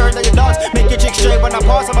what my burn that you dance. Make your chick straight when I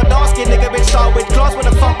pass. I'm a dark skin nigga, bitch, start with class when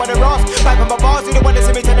I fuck by the Ross. Back on my bars, you the one that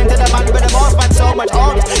see me turning to the man with a mask, man, so much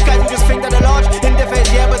arms. Guys, you just think that they're large. In the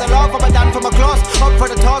face, yeah, with a laugh, I'm a dan from a class. Up for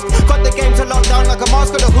the task, got the game to lock down like a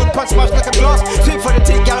mask. Got the hood punch, smash like a glass. Swing for the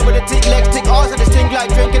tick, gal with the tick legs, tick arse, and the stink like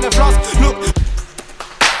drinking a floss. Look.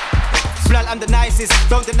 I'm the nicest,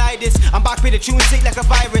 don't deny this. I'm back with a tune sick like a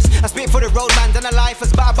virus. I spit for the road man, and a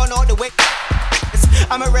lifers, but I burn all the way.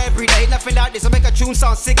 I'm a rare breed, I ain't nothing like this. I make a tune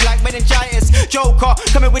sound sick like meningitis. Joker,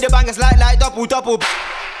 coming with the bangers like double.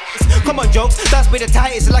 Come on, jokes, that's with the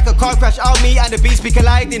tightest. Like a car crash, all me and the beast be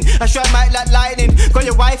colliding. I strike mic like lightning. Got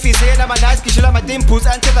your wife is here, and I'm a nice cause she like my dimples.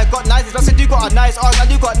 Until I got nice, I said you got a nice arm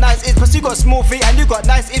and you got nice hips. Plus you got small feet and you got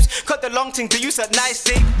nice hips. Cut the long thing to use a nice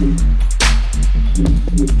thing.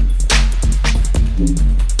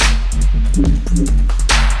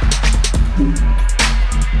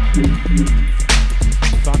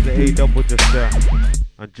 Sounds the A double just there.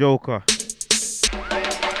 And Joker.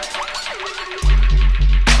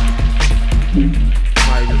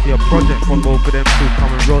 Might even see a project from both of them two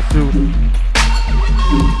coming real soon.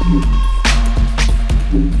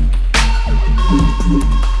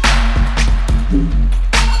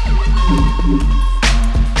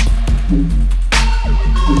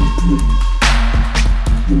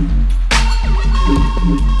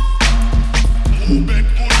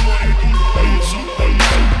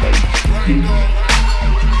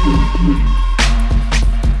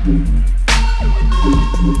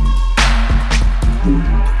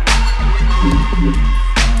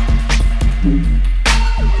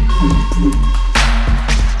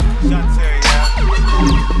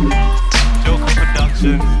 Joker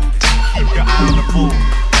production. Keep your eye on the ball.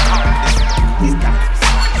 These guys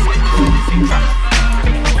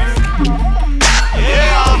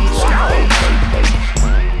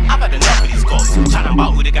I've had enough of these gobs. Chatting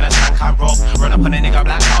about who they gonna shank I rob. Run up on a nigga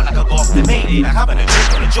black out like a goth. They made it like having a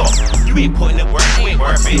drink on a job. You ain't putting it work, you ain't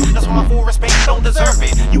worth it. That's why my full respect, you don't deserve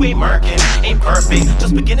it. You ain't murking, ain't perfect.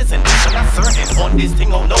 Just beginners and this, I'm not certain. On this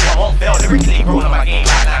thing, oh no, I won't fail. Lyrically growing on my game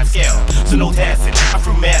like 9 scale. So no dancing, I'm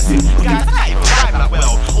through massing. You guys, I can't even rhyme that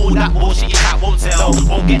well. All that bullshit, you can't won't tell.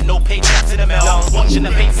 Won't get no paychecks in the mail. Watching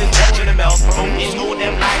the faces, watching the mails. Promoting all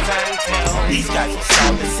them lies and tell. These guys will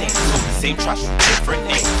sound the same. So the same trash, different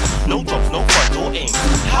names. No jobs, no front door aim.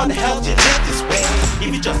 How the hell did you live this way?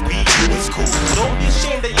 If you just be you, it's cool. Don't be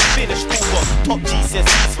ashamed that you finished school. But top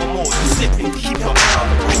GCSEs for more. You slipping, keep your eye on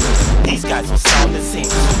the road. These guys guys all sound the same.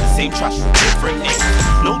 The same trash with different names.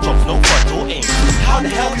 No jobs, no front door aim. How the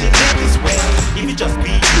hell did you live this way? If you just be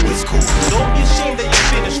you, it's cool. Don't be ashamed that you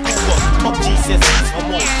finished school. But top GCSEs for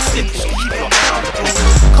more. Simple, keep your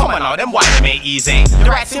come on now, them white them ain't easy.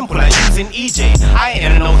 They're right simple like using EJ. I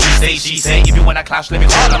ain't in no he say, she say. If you wanna clash, let me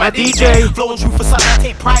call on my DJ. Flowing true for something I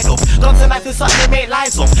take pride of. Guns and knives is something they make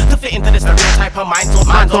lies of. To fit into this, the real type of mind. So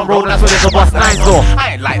man's on road, that's what there's a bus nines off.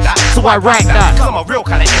 I ain't like that, so I write that. Cause I'm a real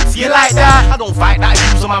kind of MC, you like that. I don't fight that,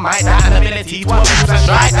 use on my mind that. And ability to abuse and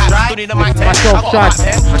strike that. Don't need a mic test, I got a mic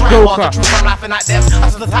pen. Try to walk the truth, I'm laughing at them. I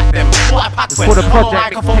just attack them, what I pack when the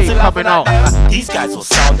project mixtape coming out. These guys all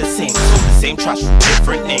sound the same. So the same trash with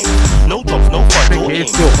different names. No jobs, no front door aim.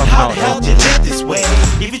 How the hell did you live this way?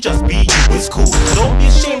 If you just be you, it's cool. Don't be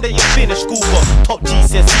ashamed that you finished school. But top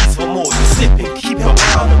GCSEs for more. You slipping, keep your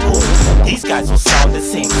eye on the ball. These guys all sound the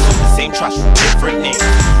same. So the same trash with different names.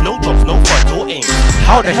 No jobs, no front door aim.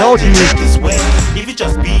 How the hell do you live this way? If you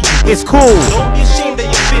just be you, it's cool. Don't be ashamed that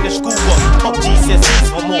you finished school. But top GCSEs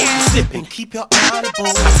for more. You slipping, keep your eye on the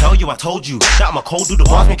ball. I tell you, I told you that I'm a cold dude. The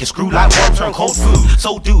bars make it screw like warm, turn cold food.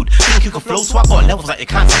 So dude, think you can flow? So I got levels that you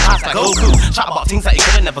can't surpass like Goku. Shout about things that you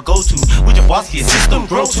couldn't never go to. With your boss, your system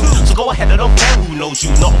grow to. So go ahead, I don't care who knows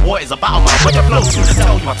you. Not what is about man, where you flow to.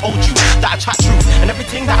 Tell you, I told you that I chat truth. And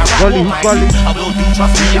everything that I rap will mind you. I will do,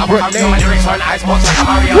 trust me. I will carry on my lyrics on ice box like a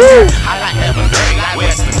Mario. I like heaven, dirty like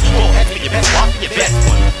Western. Go ahead, for your best, walk for your best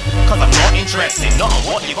one. Cause I'm not interested. Not on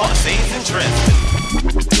what you gotta say is interesting.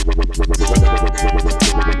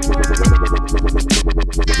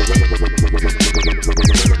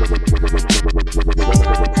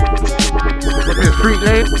 What's this, Street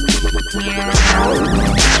Lane?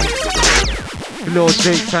 Little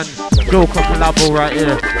Jakes and Joker collabo right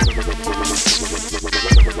here.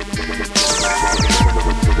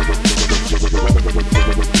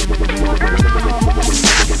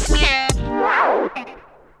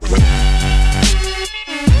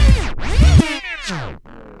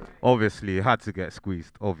 Obviously, it had to get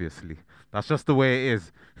squeezed, obviously. That's just the way it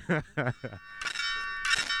is.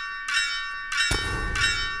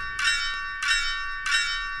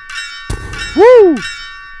 Woo!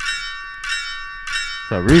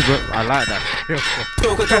 So reverb, I like that.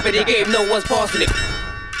 Top of the game, no one's passing it.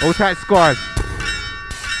 All tight scores.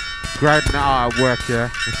 Grinding out at work, yeah.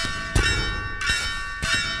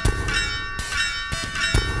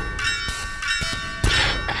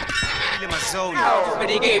 Top of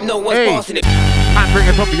the game, no one's passing it. Can't bring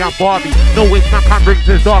it up beyond Barbie. No waste man can't bring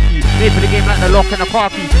to the darky. Made for the game like the lock and the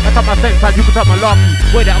car key. I top my sense and you can top my larky.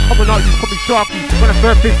 Where that I'm coming out, you coming sharky. When I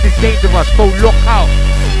surface it's dangerous, so look out.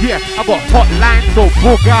 Yeah, I got hot lines, so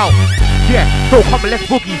book out. Yeah, so come and let's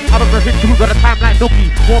boogie. I'm a version 2, got a time like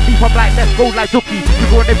Nookie. One beef, I'm like, let's go like Dookie. We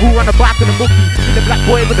go on the boo on the back of the mookie. See the black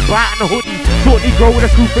boy with the bat and the hoodie. Short Negro with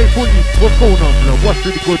a screw face fully. What's going on, blood? What's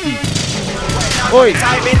really goodie? Oi.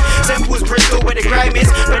 Timing, Samples Bristol where the grime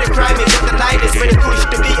is, where the crime is, with the lightest, where the push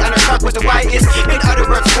the beat and the track was the whitest. In other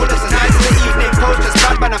words, full as a night in the evening, posters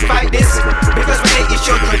bad man I fight this. Because we ain't your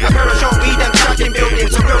children, a pair of short weed and crack in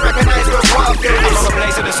buildings, so we'll recognize what's what I'm feeling. I'm from a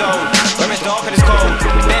place of the zone, where it's dark and it's cold.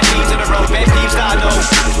 Bare thieves in the road, bare thieves that I know.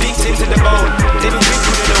 Big things in the bone, living big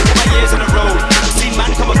through the low, my years on the road. See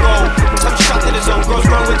man come and go, some shot in the zone, grows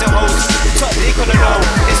grow into hoes. Top dick on the low,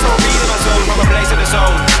 it's so real in my zone. From a place of the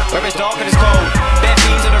zone, where it's dark and it's cold. Bare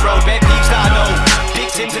thieves on the road, bare peeps that I know. Big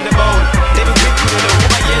Tim's in the bone, living big through the low,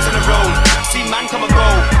 my years on the road. See man come and go,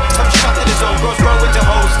 some shot in the zone, grows grow into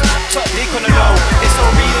hoes. Top dick on the low, it's so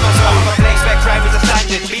real in my zone. From a place where crime is a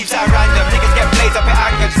standard, beefs are random, niggas get blazed up at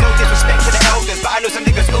angers. No disrespect to the elders, but I know some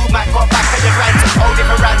niggas who might got back and ransom, hold it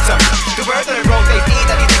for ransom. The word on the road, they see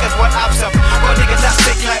that these niggas want absent. Got niggas that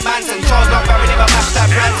sick like Manson, Charles not Barry, never match that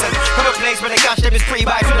ransom. From a place where the cash them is free,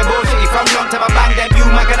 but I feel the bullshit. From long time I bang them, you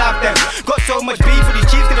man can have them. Got so much beef for these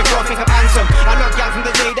chiefs, gonna go think I'm handsome. I lock gal from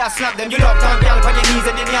the day that I snap them. You lock down gal on your knees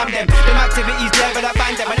and then yam them. Them activities there, but I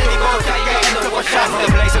bang them. And then they go that yeah, and look what shot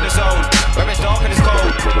them. Place in the zone, where it's dark and it's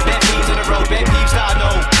cold. Bare thieves on the road, bare peeps that I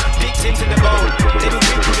know. Big Tim's in the bone, they been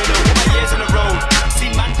quick through the low. My years on the road,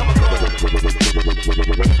 see man come and go.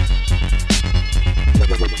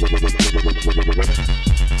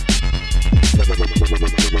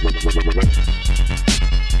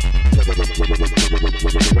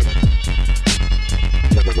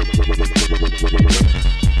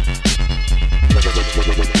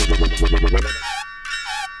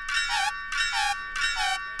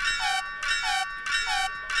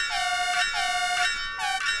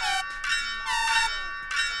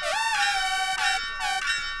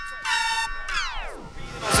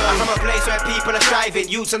 place where people are striving.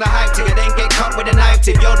 Youths on the hype ticket, then get cut with a knife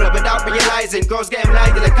tip. Yodel without realizing. Girls getting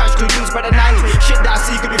blinded and cash to use by the 90. Shit that I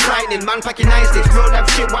see could be frightening. Man packing 9 sticks, real damn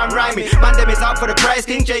shit while I'm rhyming. Man them is out for the price,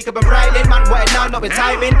 King Jacob and Brylan. Man what now, not with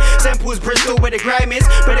timing. St. Paul's Bristol where the grime is.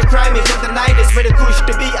 Where the crime is, don't deny this. Where the kush,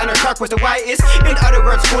 the beat and the track was the whitest. In other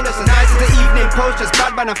words, full as nice as the evening post. Just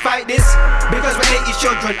bad man and fight this. Because we're 80s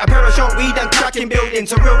children. A pair of short weed and cracking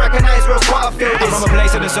buildings. So real recognize real squatter feel this. I'm from a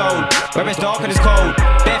place in the zone where it's dark and it's cold.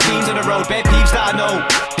 Bare fiends on the road, bare peeps that I know.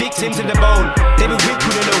 Victims in the bone, they've been whipped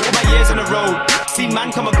through the low. All my years on the road, seen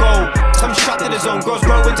man come and go. Some shot to the zone, girls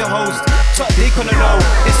grow into hoes. Top dick on the low,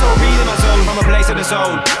 it's so real in my zone. From a place in the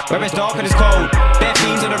zone where it's dark and it's cold. Bare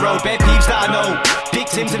fiends on the road, bare peeps that I know.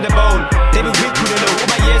 Victims in the bone, they've been whipped through the low. All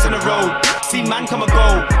my years on the road, seen man come and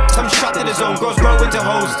go. Some shot to the zone, girls grow into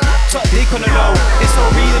hoes. Top dick on the low, it's so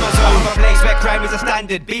real in my zone. From a place where crime is a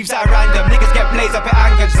standard, beefs are random. Niggas get blazed up at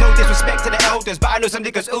anger. No disrespect to the elders, but I know some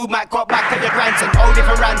niggas who might cop back to your grandson. Hold it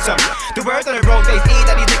for ransom. The word on the road, they see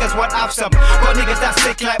that these niggas want have some. Got niggas that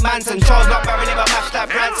sick like Manson. Charles not barreling but mash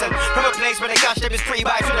like Branson. From a place where the cash them is pretty,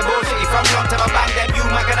 but I feel the bullshit. From long time I bang them, you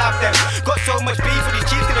might can have them. Got so much beef with these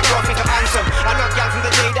chiefs gonna grow, think I'm handsome. I lock gal from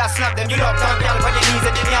the day that I snap them. You lock down gal on your knees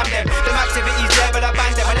and then yam them. Them activities there, but I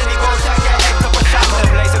bang them. And any bullshit get hecked up and shot them. From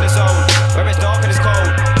a place in the zone where it's dark and it's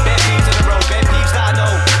cold. Bare fiends on the road, bare peeps that I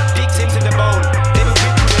know. Victims in the bone, they've been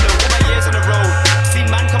whipped through the low. All my years on the road, seen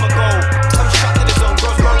man come and go. Some shot to the zone,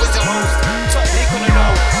 girls grow into hoes. Top dick on the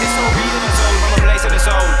low, it's so real in the zone. From a place in the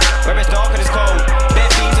zone where it's dark and it's cold.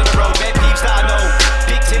 Bare fiends on the road, bare peeps that I know.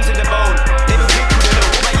 Victims in the bone, they've been whipped through the low.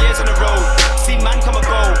 All my years on the road, seen man come and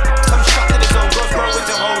go. Some shot to the zone, girls grow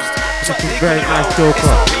into hoes. Top dick on the low, it's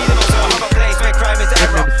so real in the zone. From a place where crime is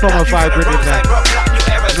error. Summer vibe with it there.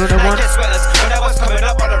 You know the one? When I was coming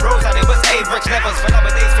up on the roads and it was Averex levels. For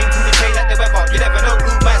nowadays things in the chain like the weather. You never know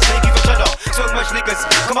who might sneak you for cheddar. So much niggas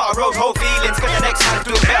come out of road, whole feelings. Cause the next man's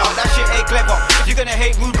doing better. That shit ain't clever. If you're gonna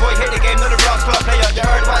hate rude boy, hate the game, not a brass club player. You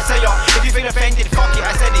heard what I say, yo. If you feel offended, fuck it,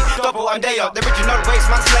 I said it. Double, I'm there, the original waste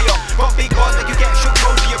man slayer. Got big balls make you get shook, go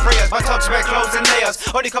to your prayers. My tugs wear clothes and layers.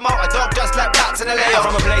 Only come out a dog just like bats in a layer.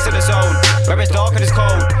 From a place in the zone where it's dark and it's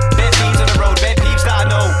cold. Bare fiends on the road, bare peeps that I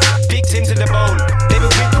know. Victims in the bone, they've been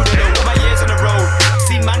whipped through the low. All my years on the road,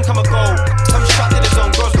 seen man come and go. Some shot to the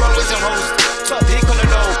zone, girls grow into hoes. Top dick on the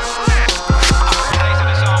low. Place in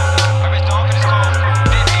the zone where it's dark and it's cold.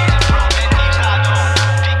 Bare fiends on the road, bare peeps that I know.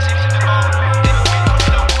 Victims in the bone, they've been whipped through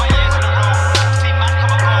the low. All my years on the road, seen man come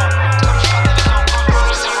and go. Some shot to the zone, girls grow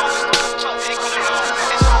into hoes. Top dick on the low.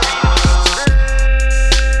 It's so real in my zone.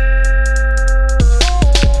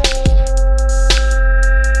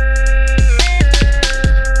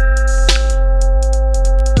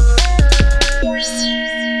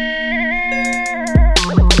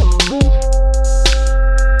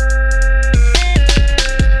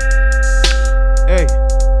 Hey,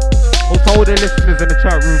 what's all the listeners in the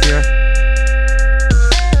chat room here?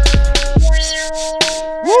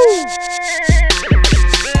 Woo!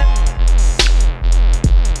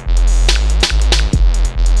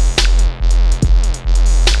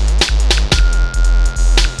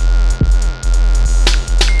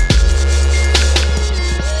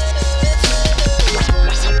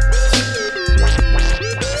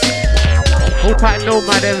 Hold tight,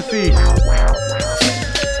 Nomad MC.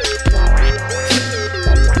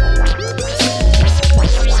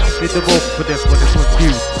 Did the vocal for this one, this one's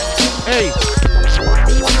huge. Hey!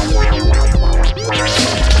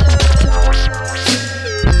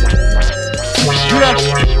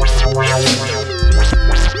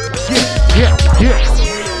 Yeah.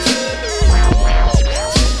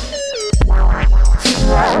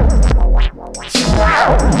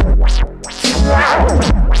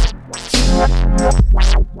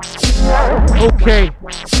 Okay.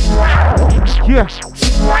 Yeah.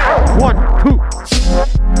 1, 2.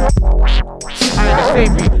 I ain't the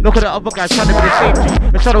same beat. Look at the other guys trying to be the same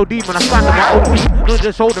G. A shadow demon, I stand on my own feet. Not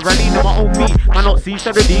just shoulder, I lean on my own feet. Man not see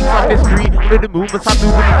shadow demons on this street. Under the movements I'm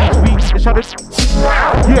moving each week. The shadow.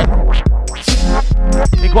 Yeah.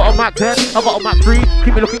 Ain't got a Mac 10, I got a Mac 3.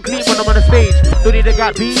 Keep me looking clean when I'm on the stage. Don't need a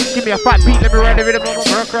gap beat, give me a fat beat. Let me ride the rhythm on my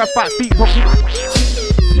Mercury, a fat beat.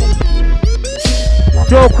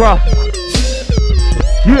 Joker.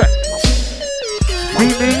 Yeah. Me,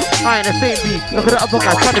 I ain't the same beat. Look at the other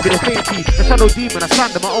guys trying to be the same beat. The shadow demon, I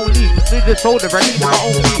stand on my own league. Need the shoulder, I lean on my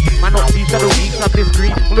own feet. Man not see shadow leagues on this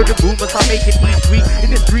street. All of the movements I make it each week. In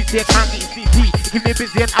the streets here can't get CP. Keep me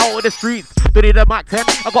busy and out of the streets. Don't need a Mac 10,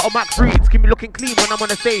 I got a Mac 3. Keep me looking clean when I'm on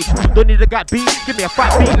the stage. Don't need a gap beat, give me a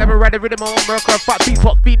fat beat. Let me ride the rhythm on Mercury, fat beat.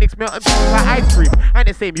 Pop Phoenix, melting like ice cream. I ain't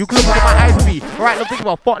the same, you can look at my ice beat. Alright, look, think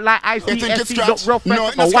about fought like ice beat. SC look rough,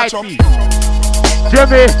 for white beat.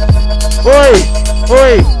 Jimmy! Oi!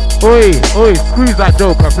 Squeeze that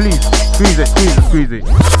joker, please. Squeeze it.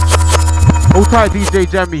 Hold tight, DJ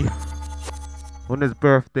Jimmy. On his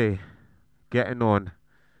birthday. Getting on.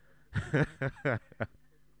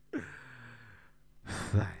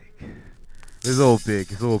 It's all big.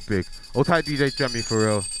 Hold tight, DJ Jimmy, for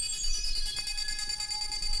real.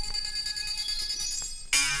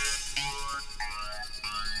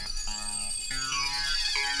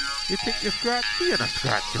 You think you're scratch? You're not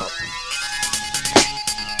scratch up.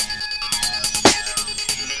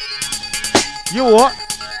 You what?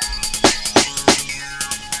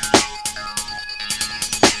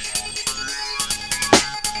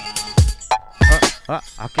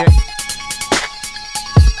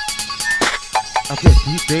 Okay,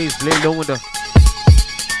 deep days, lay low in the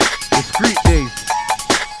street days.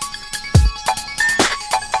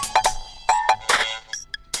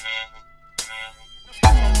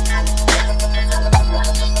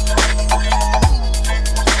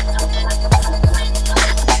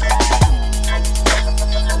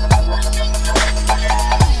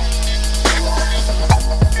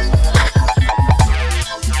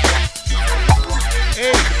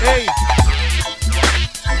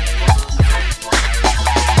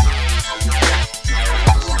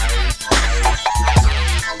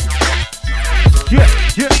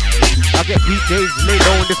 Days, lay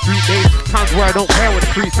low in the street days. Times where I don't care what the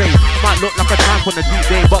street say. Might look like a tramp on a deep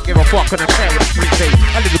day, but give a fuck and I care what the street say.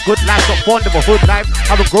 I live a good life, got fond of a hood life.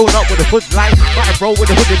 Haven't grown up with a hood life, but I roll with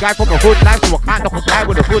a hooded guy from a hood life, so I can't knock a guy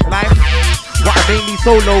with a hood life. But I'm mainly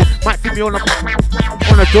solo, might see me on a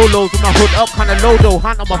dolos with my hood up, kinda low though.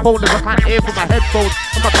 Hand on my phone if I can't hear from my headphones.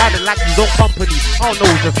 I'm a guy that likes his own company. I don't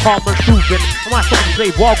know, just calm and soothing. I might stop and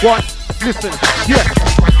say, Wagwan, listen, yeah.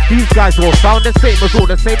 These guys all sound the same as all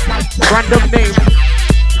the same random names.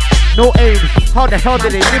 No aims. How the hell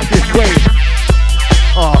did they live this way?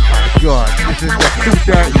 Oh my god, this is just too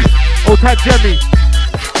dirty. Oh, type Jimmy.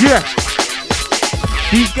 Yeah.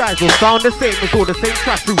 These guys all sound the same as all the same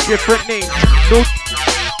tracks through different names. No.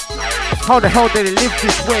 How the hell did they live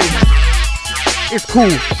this way? It's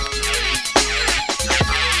cool.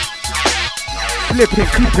 Flipping,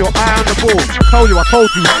 keep your eye on the ball. Tell you, I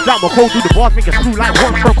told you, that my code through the bars, make a screw like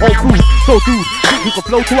one from whole crew. So dude, think you can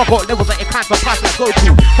flow too? I got levels that you can't surpass, let's go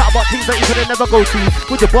to. Talk about things that you could've never go to.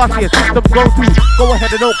 With your boss, your system go to. Go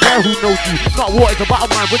ahead and don't care who knows you. Not what, it's a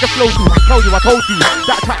bottom line with the flow to. Tell you, I told you,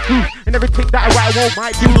 that track through. And everything that I write, I won't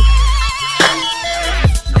might do.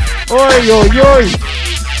 Oi.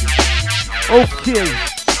 Okay.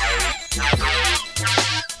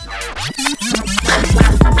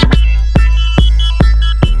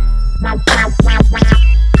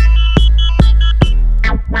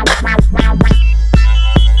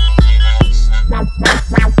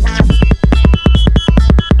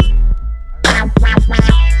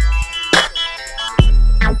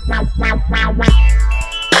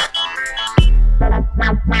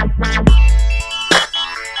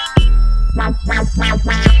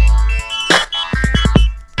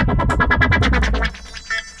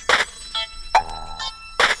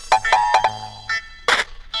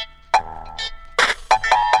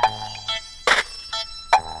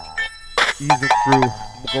 Easing through,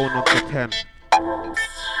 I'm going on to 10.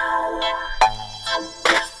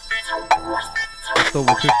 Just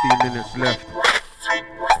over 15 minutes left.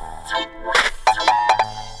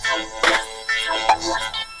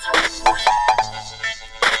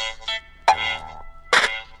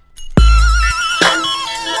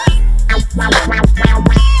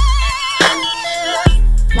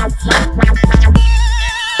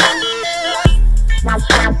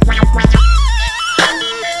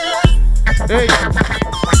 Hey.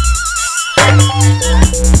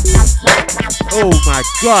 Oh my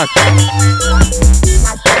God.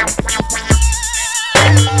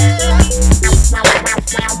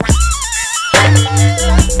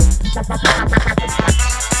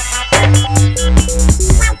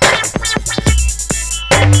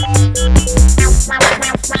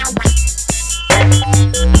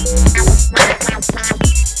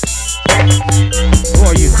 What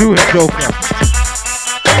are you doing, Joker?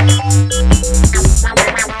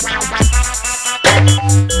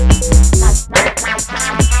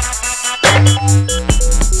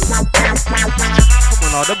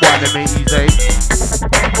 Come on, the boy, they make easy.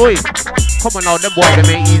 Oi. Come on now, them boys, them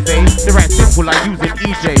ain't easy. They write simple like using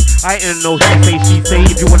EJ. I ain't no she say.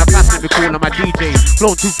 If you wanna pass me, call on my DJ.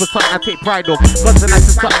 Flown through for something I take pride of. Guns and lights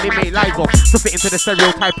is something they make lies of. To fit into the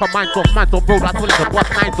stereotype of minds off. Man's on road, I told him to bust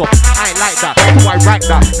nines off. I ain't like that, so I write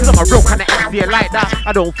that. Cause I'm a real kind of MC like that.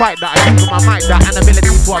 I don't fight that, I use my mic that. And ability to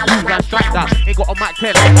abuse and strike that. Ain't got a mic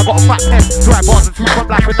 10, I got a fat 10. Dry bars and two from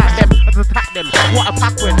laughing at them. I just attack them, what a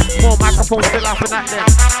pack with. More microphones still laughing at them.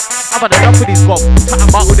 I've had enough of these gobs. Chatting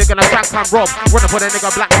about who they're gonna crack and rob. Run up on a nigga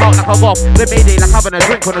black out like a gob. They made it like having a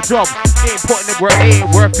drink on a job. They ain't putting in work, they ain't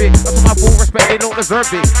worth it. That's my full respect, they don't deserve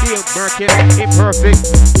it. They ain't working, ain't perfect.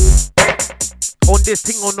 On this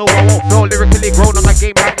thing, oh no, I won't fail. Lyrically grown on my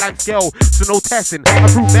game like scale. So no testing, I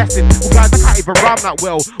prove messing. Well guys, I can't even rhyme that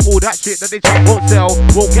well. All that shit that they chat won't sell.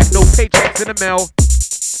 Won't get no paychecks in the mail.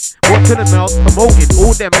 What to the mail? Promoting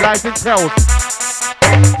all them lies and tells.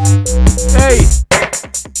 Hey!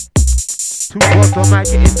 2 words on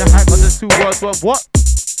mic, get in the hype. Other 2 words, but what?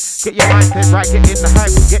 Get your mindset right, get in the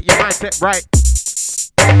hype. Get your mindset right.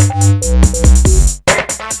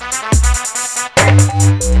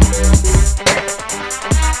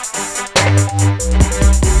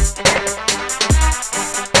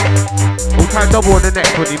 We'll try double on the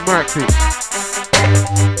next one, he marks it.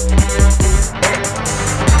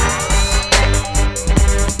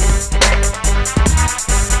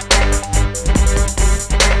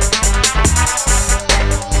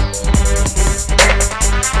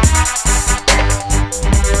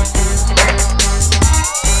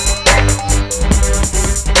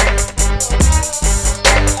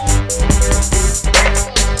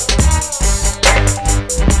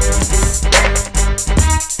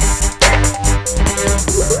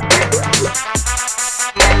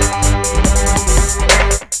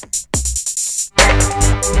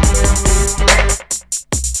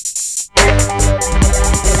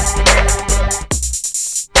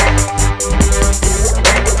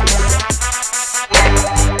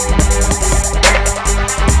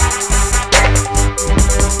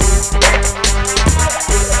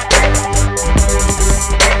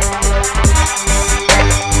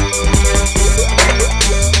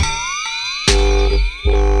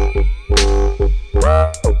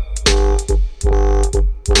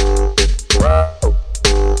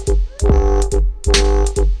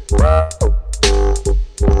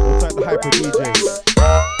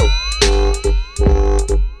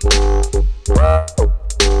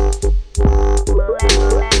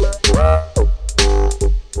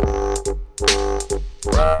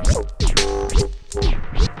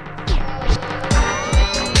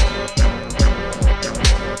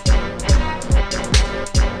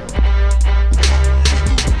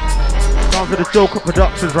 Joker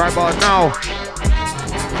Productions right about now.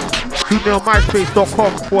 Shoot me on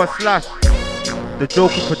myspace.com/The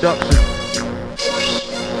Joker Productions.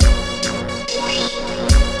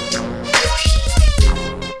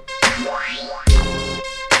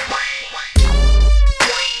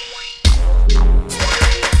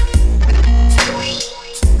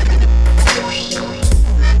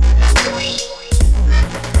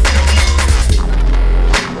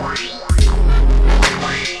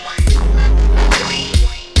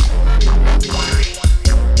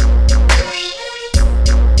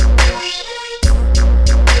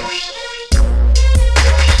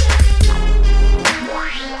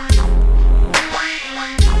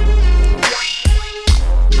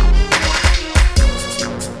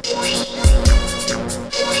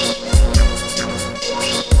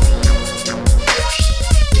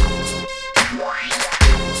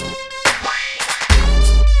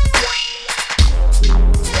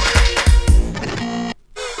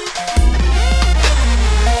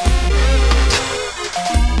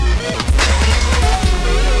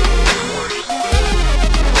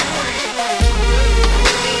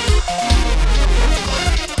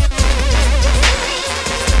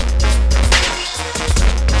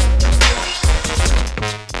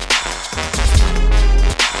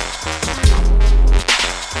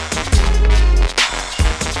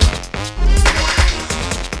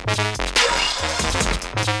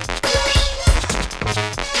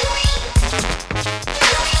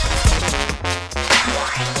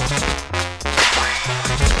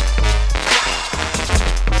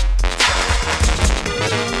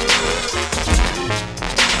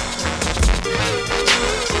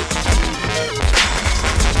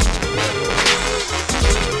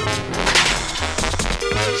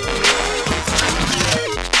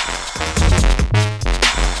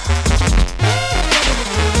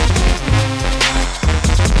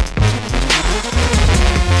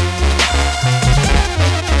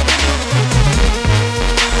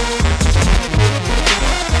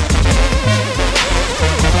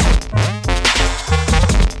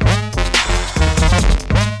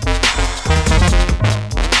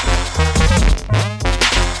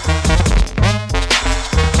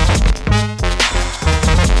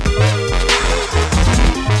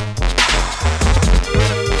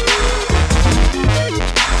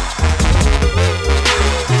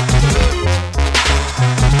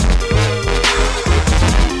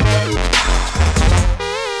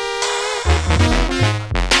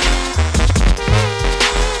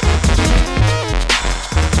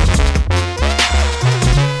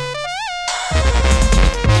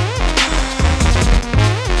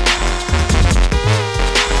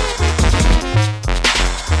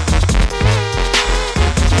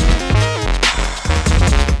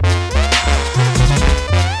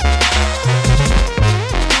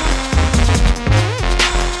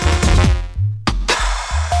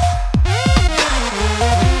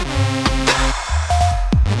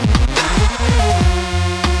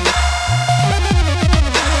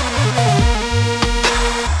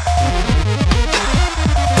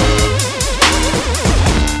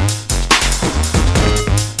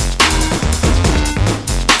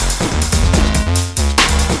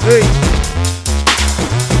 Hey.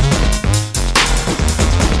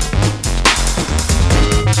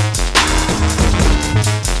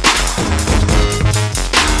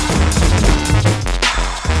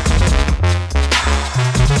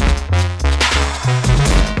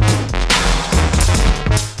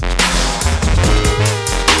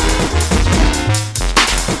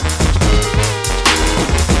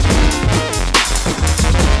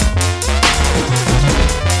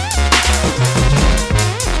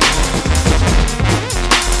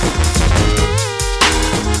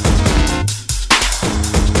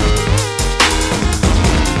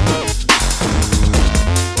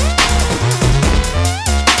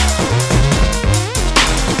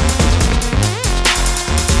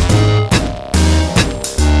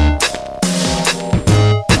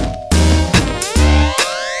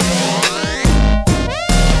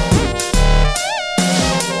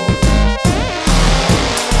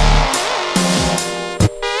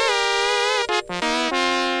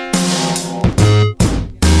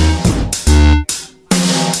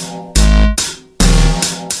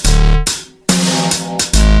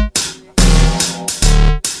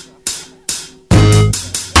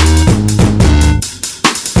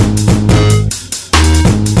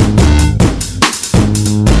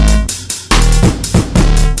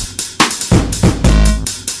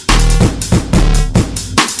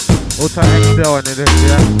 Ultra XL into this,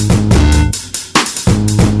 yeah.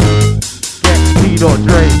 Get speed or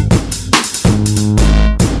Dre.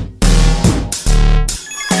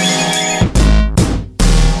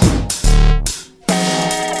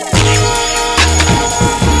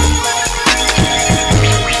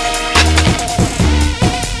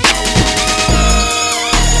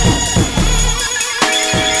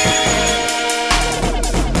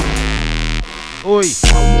 Oi.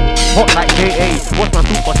 Hot like JA, watch my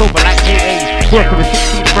feet bust over like JA. Working with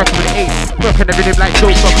 16, working with 8. Working the rhythm like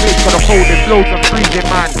Joe Place, got a folding flows and freezing,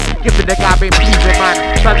 man. Giving the guy been pleasing, man.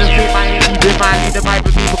 Trying to say my ain't leaving, man. Need the mic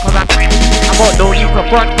with me because I got no need to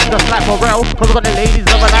front, just like Pharrell. Cause I got the ladies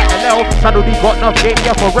over like LL. Suddenly got enough game,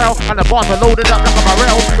 yeah, Pharrell. And the bars are loaded up like a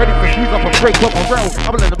barrel. Ready to squeeze up and break up Pharrell.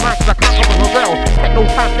 I'm in the mic cause I can't come with Pharrell. Take no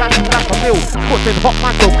time, down you like a mill. Put this hot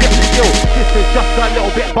man, so get the skill. This is just a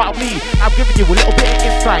little bit about me. I'm giving you a little bit of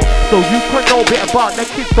insight, so you can know a bit about the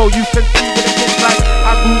kids, so you can see what it is like.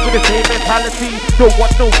 I move with the same mentality, don't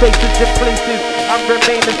watch no faces in places. I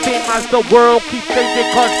remain the same as the world keeps changing,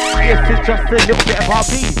 cause this is just a little bit about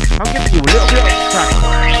me. I'm giving you a little bit of insight,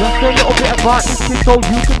 just a little bit about these kids, so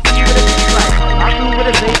you can see what it is like. I move with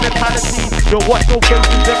the same mentality, don't watch no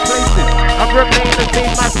faces in places. I remain the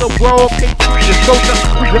same as the world keeps changing, so just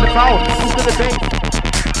who's to the sound, who's to the bass,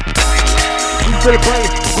 who's to the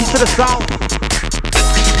bass, who's to the sound.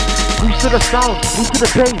 Who's to the sound? Who's to the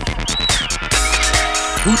bass?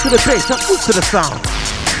 Who's to the bass? And who's to the sound?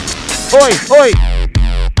 Oi, oi!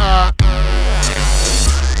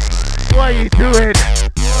 What are you doing?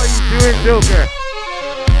 What are you doing, Joker?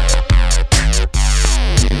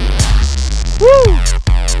 Woo!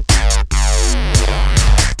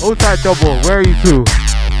 Outside double, where are you two?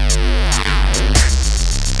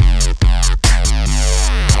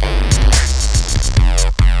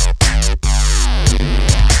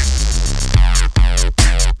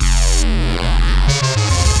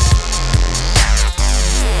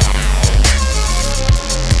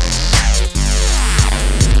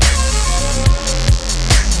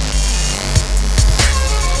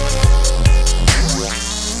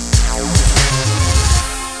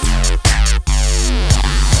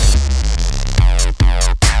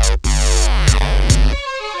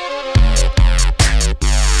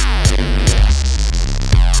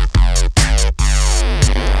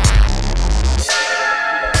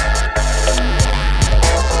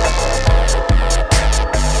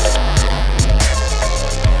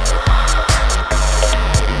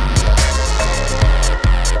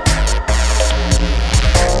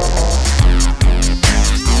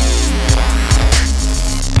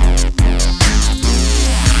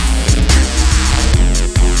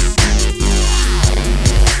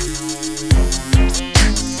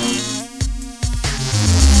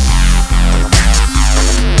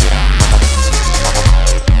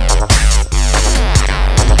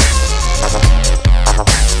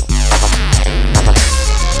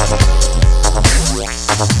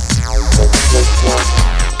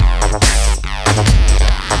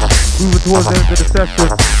 Towards the end of the session,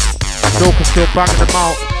 Joker still banging them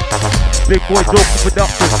out. Big boy Joker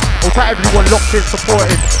Productions. Also everyone locked in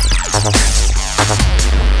supporting.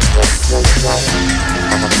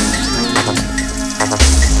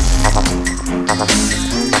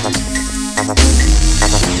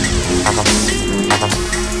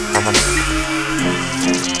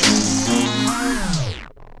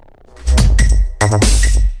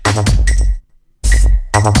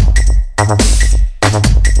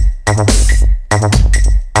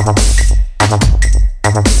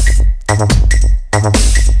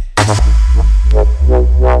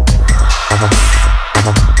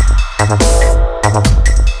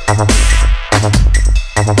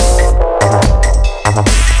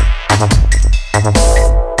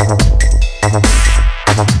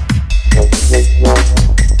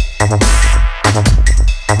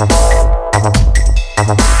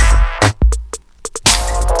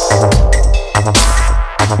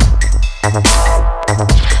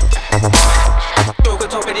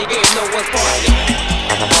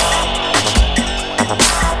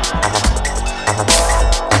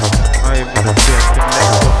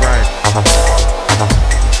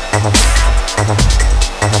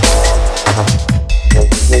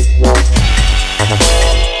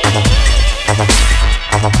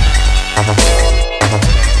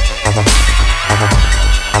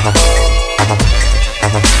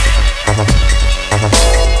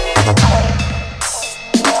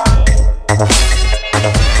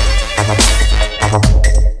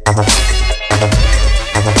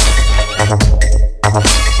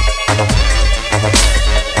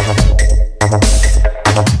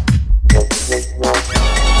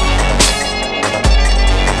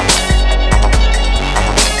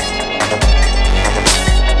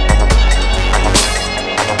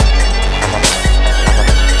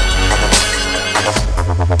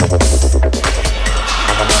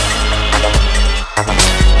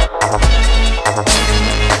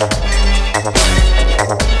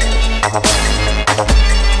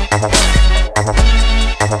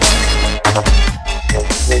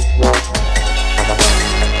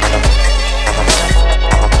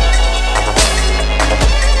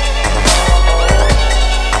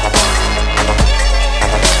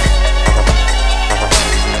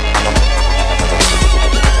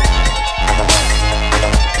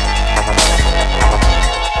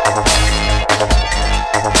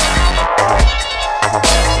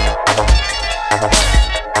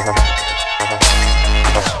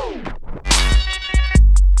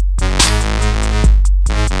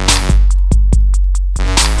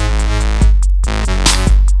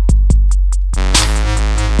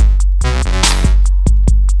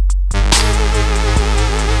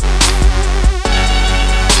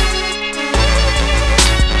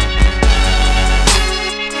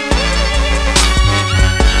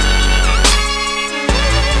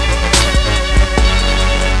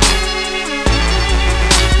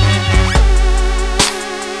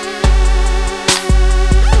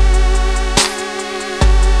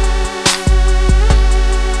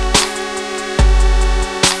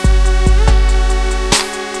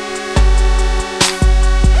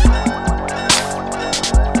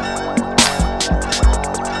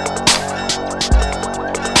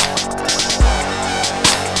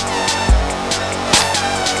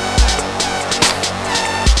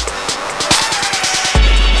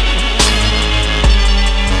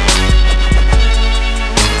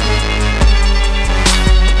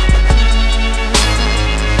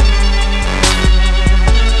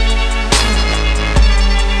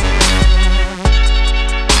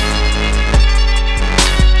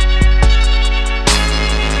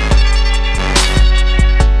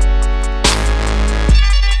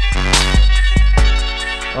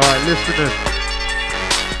 listeners,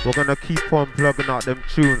 we're gonna keep on plugging out them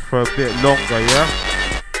tunes for a bit longer, yeah?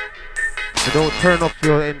 So don't turn off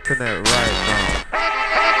your internet right now.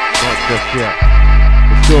 Not just yet.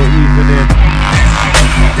 We're still easing in.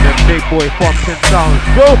 And them big boy fucking sounds.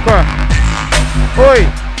 Joker! Oi!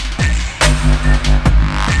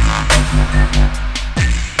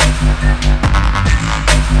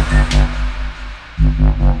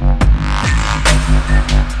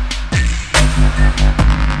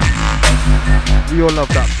 We all love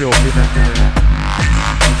that filthiness in there.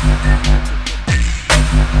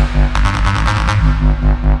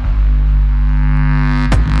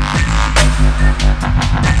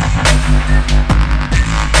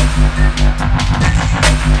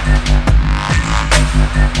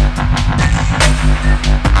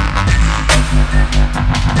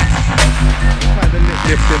 Kind of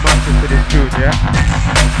lift the masses to this tune, yeah?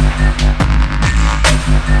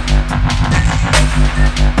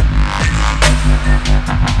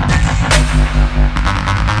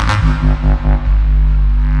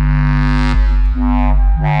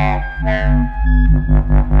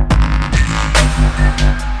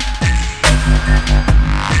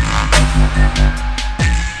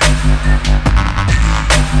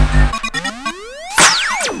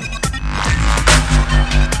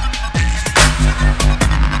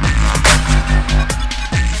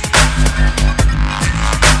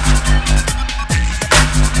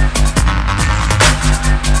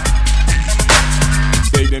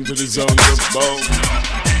 the zones of bone.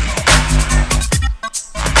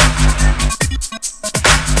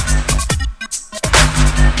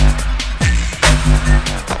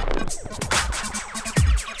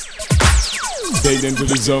 Fade into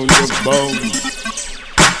the zones of bone.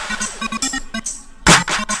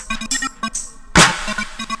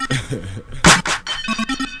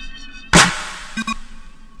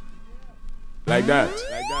 Like that.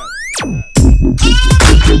 Like that.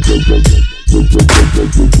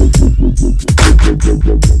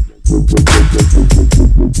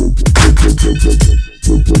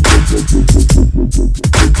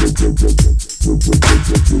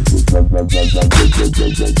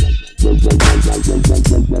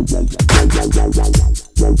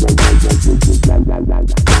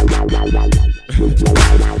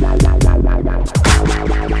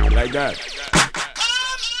 Like that.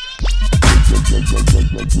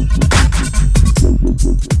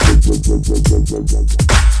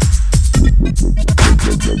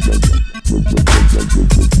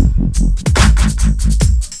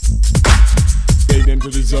 Fade into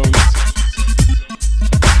the zones.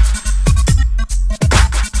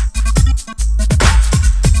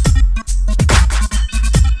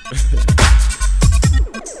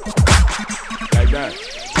 Like that.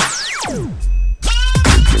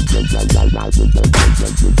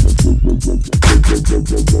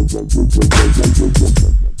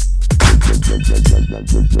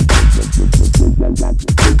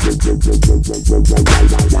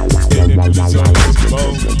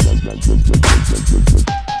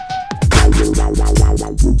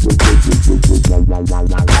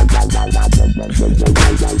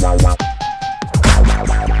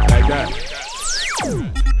 Like that.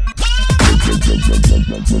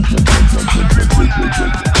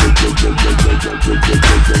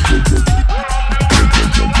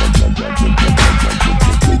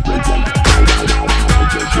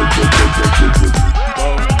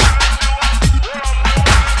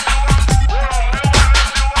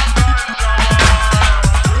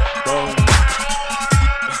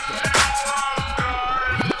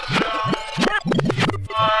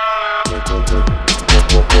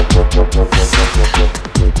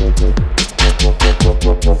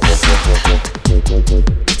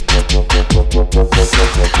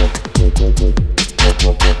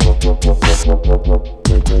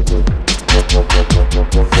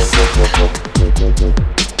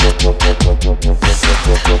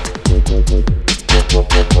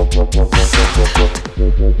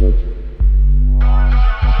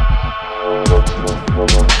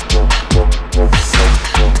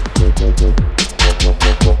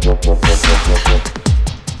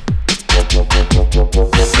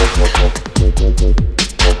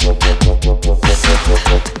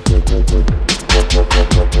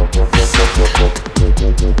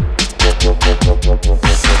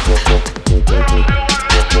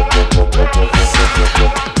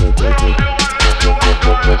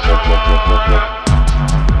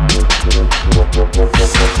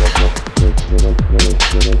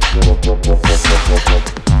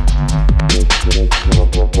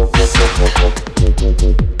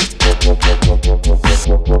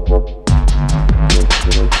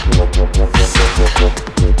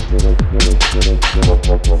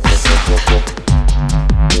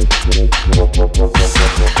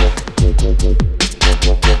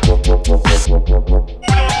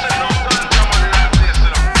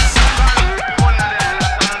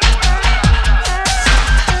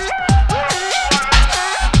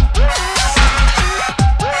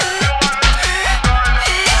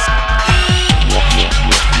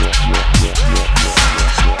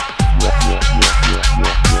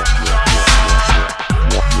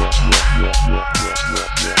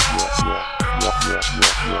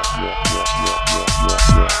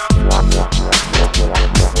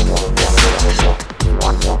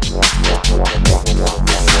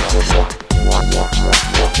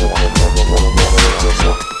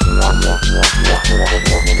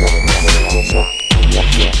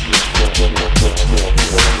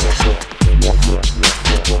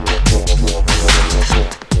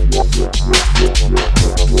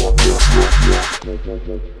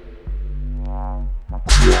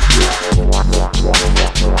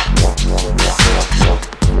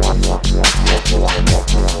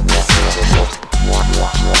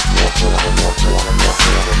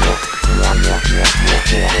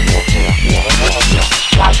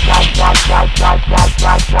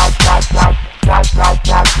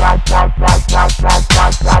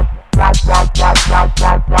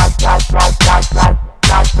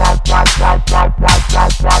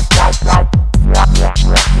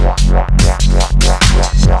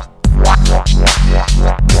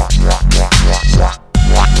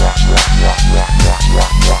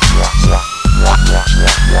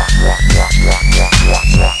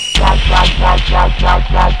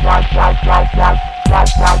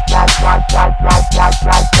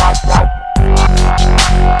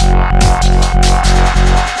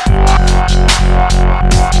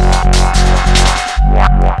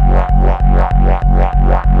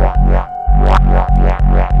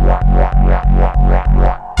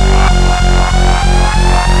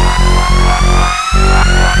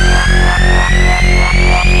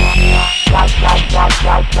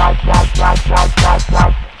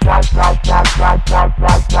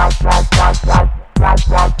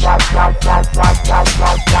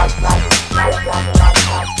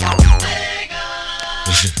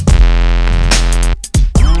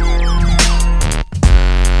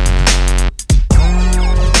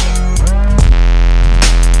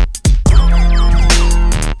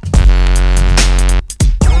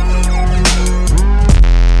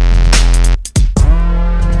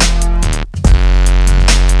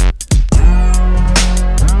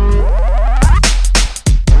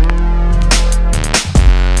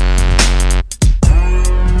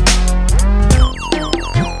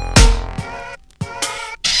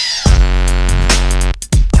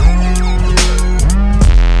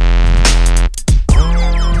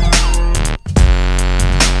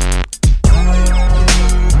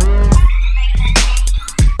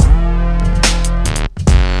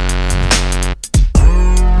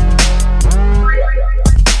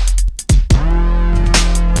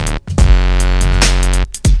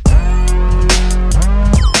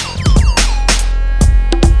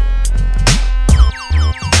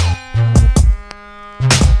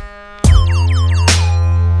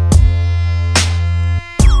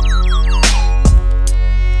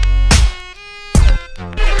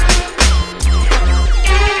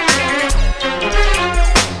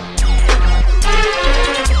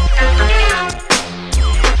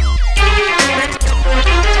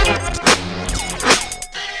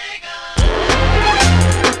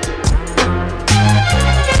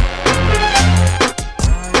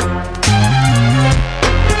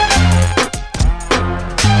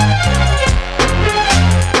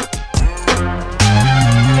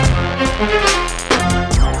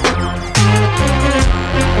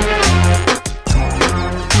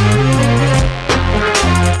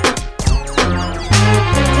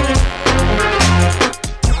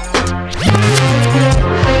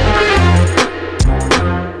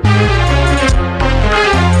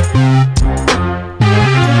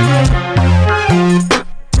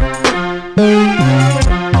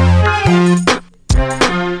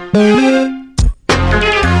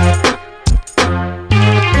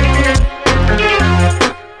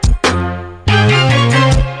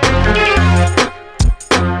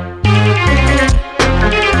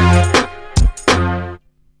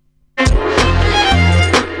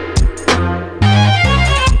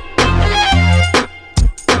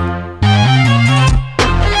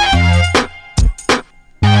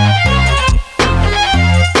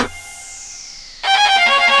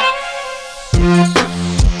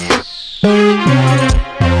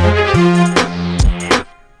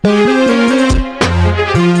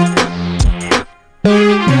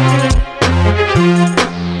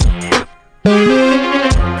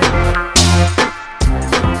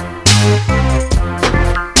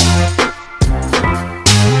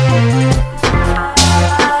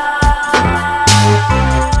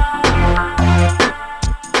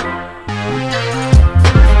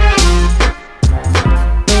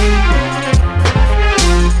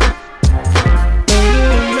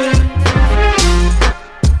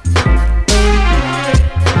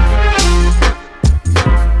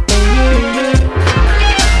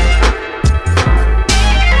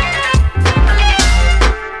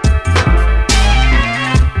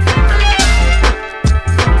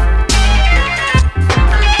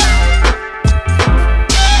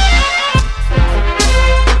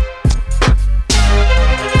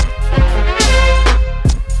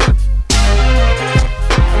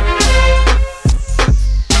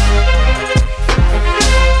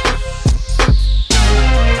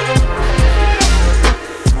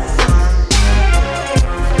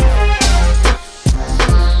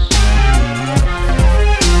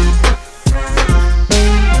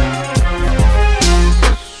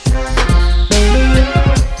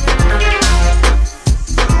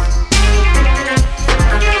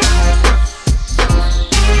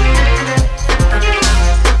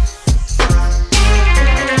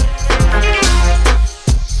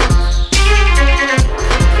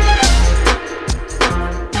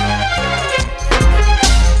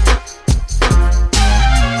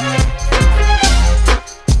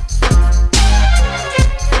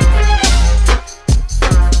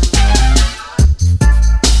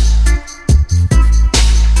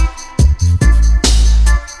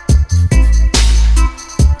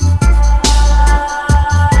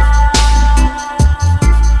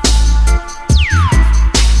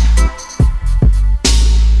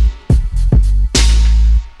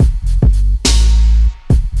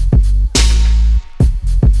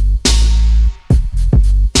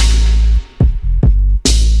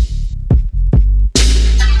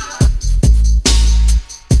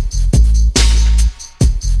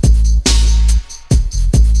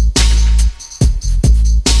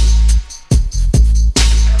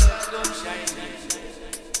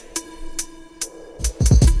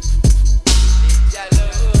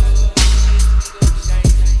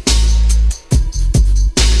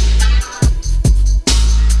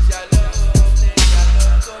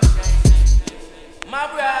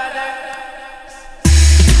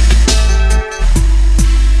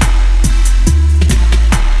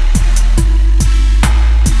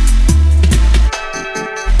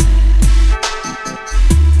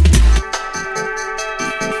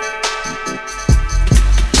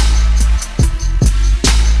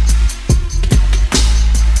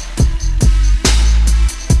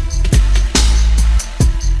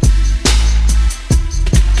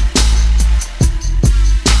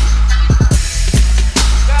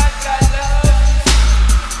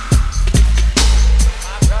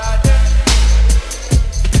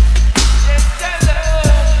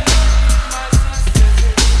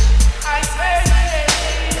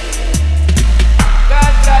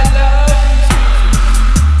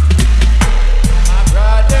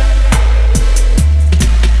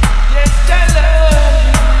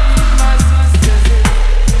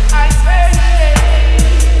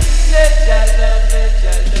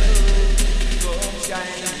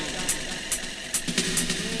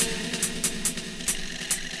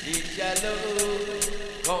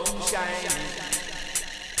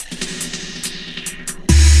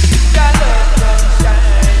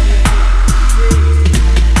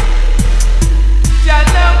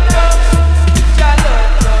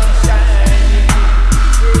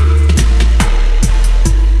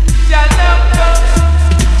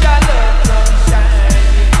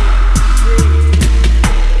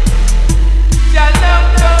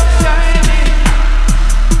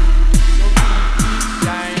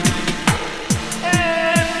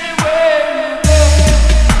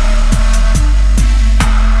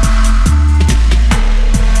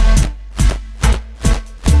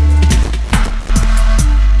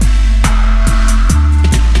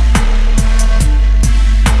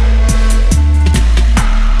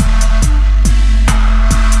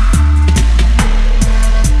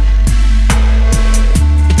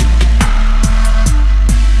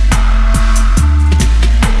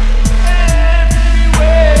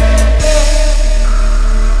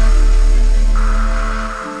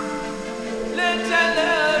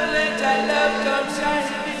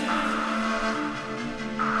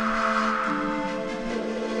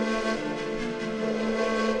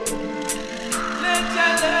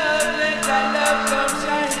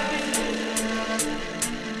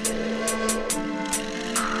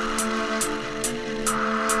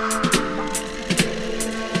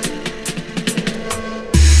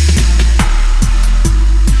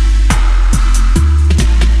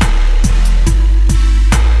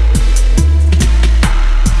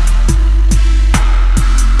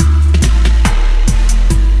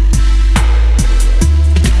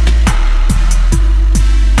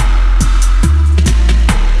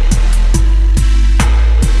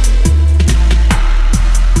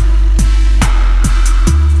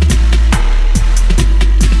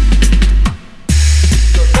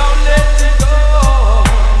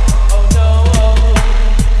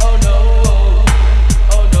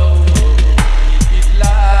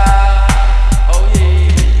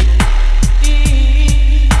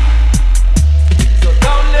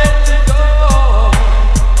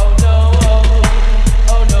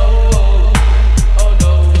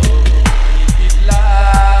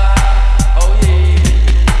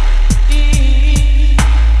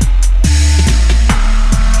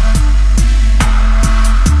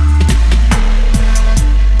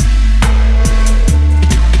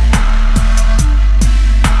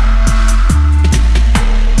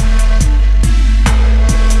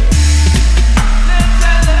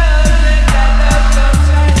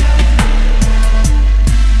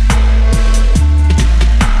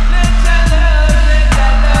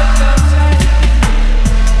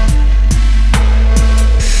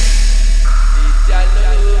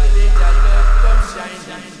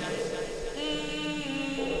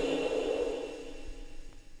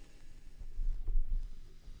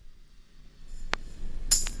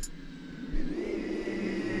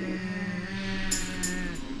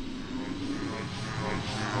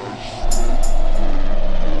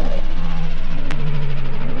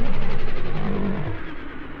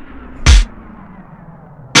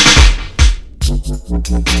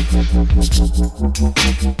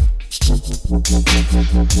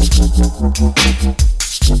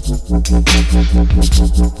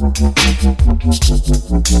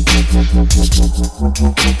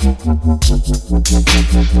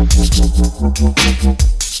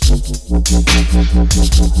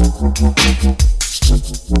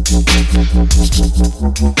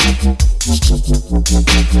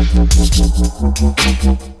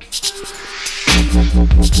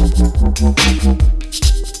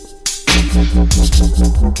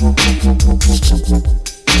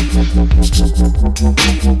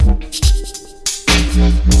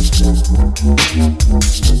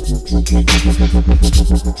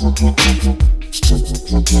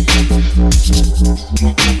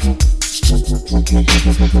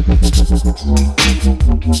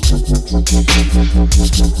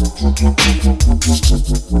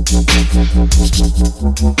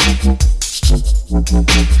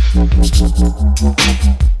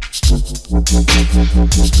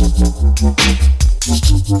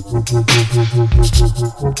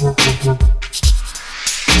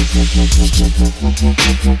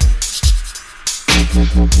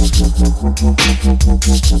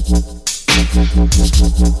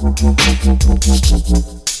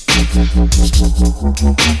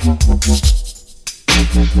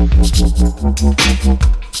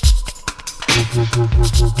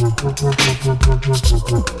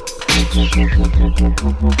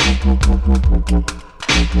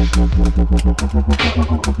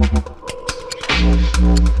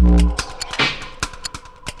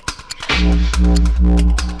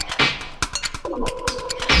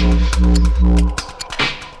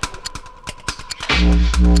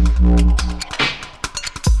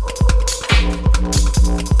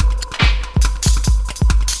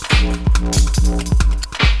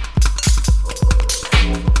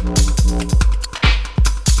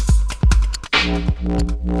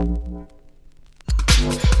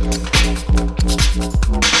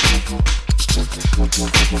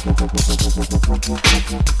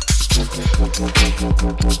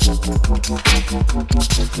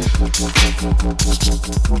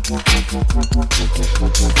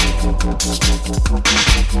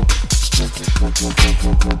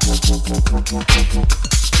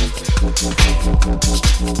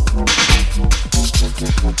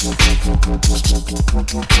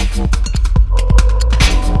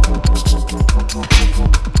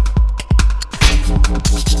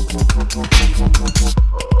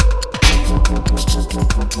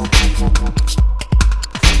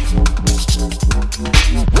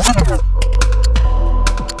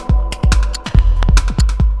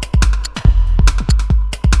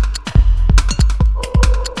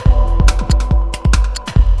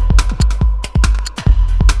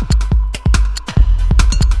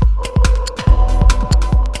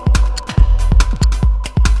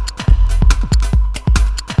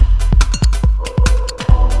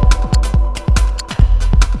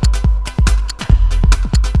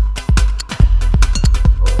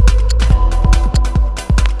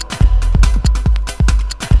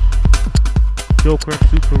 Joker and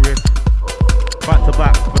Superisk back to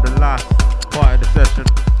back for the last part of the session.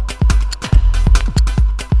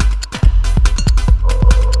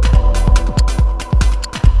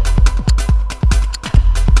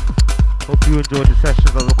 Hope you enjoyed the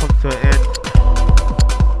sessions as we come to an end.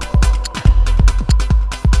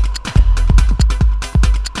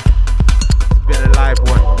 It's been a live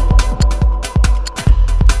one.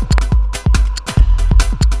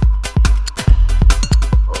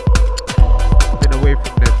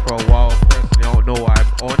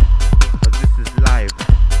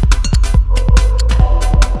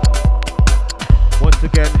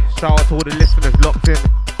 Shout out to all the listeners locked in.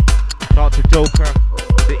 Shout out to Joker,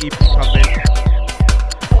 the EP coming.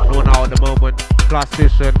 Known out at the moment.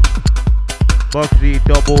 Plastician, Bugsy,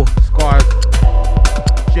 Double, Scars,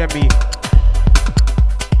 Jemmy.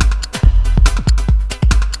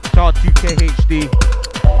 Shout out to UKHD.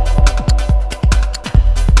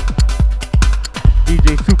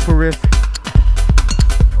 DJ Superisk.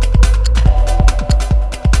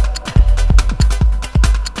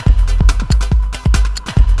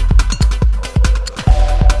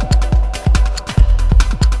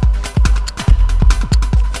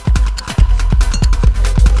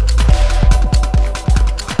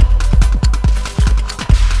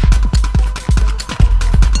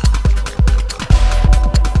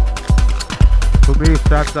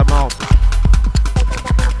 That's them out.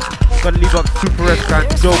 Gonna leave up Superisk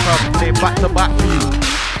and Joker playing back to back for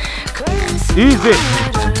you. Easy.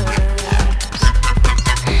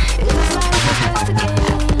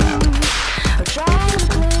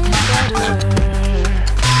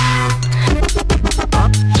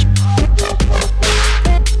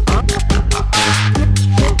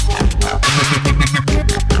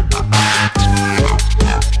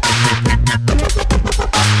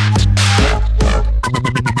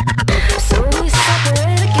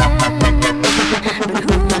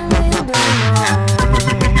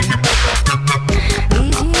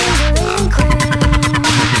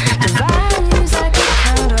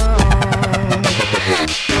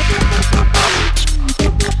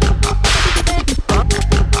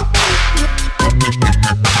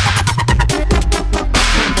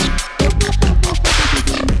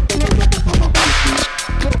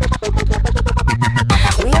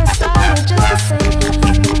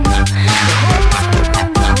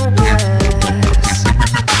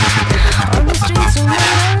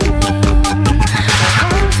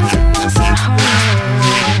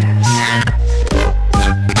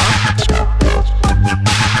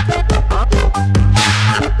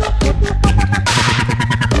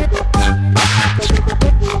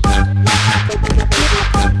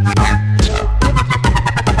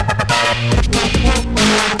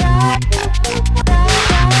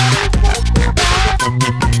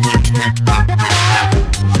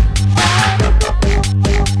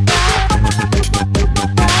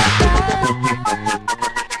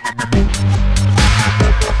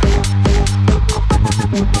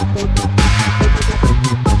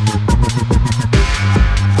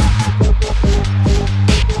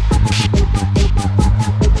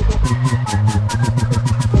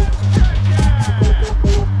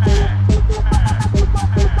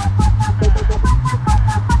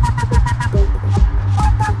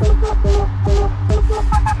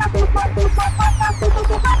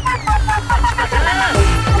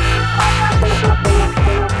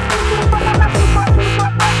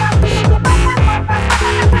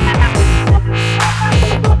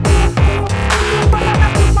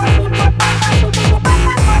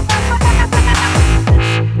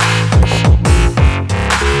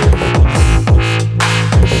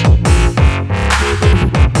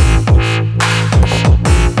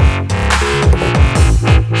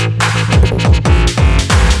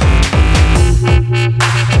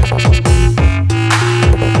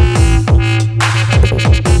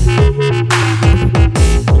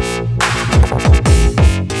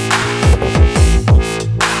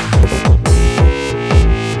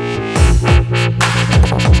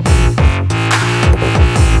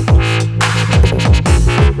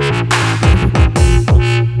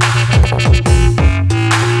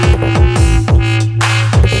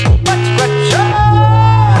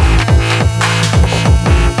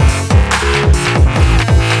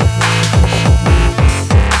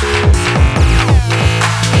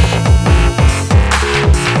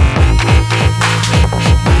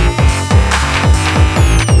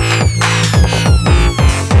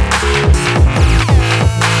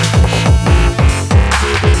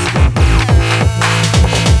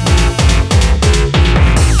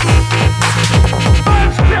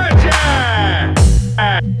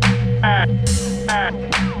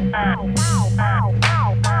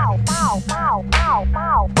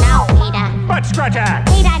 Butt scratcher.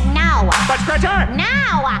 Say that now. Butt scratcher.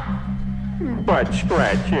 Now. Butt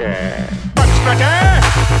scratcher. Butt scratcher.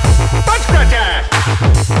 Butt scratcher.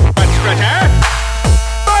 Butt scratcher.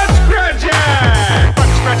 Butt scratcher.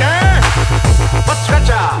 Butt scratcher. Butt scratcher.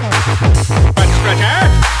 Butt scratcher. Butt scratcher.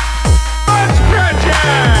 Butt scratcher.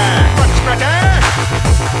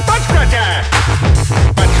 Butt scratcher.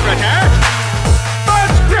 Butt scratcher. Butt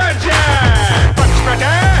scratcher. Butt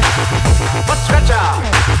scratcher. Butt scratcher.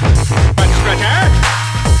 Butt scratcher.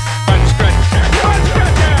 Butt scratcher. Butt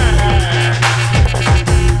scratcher.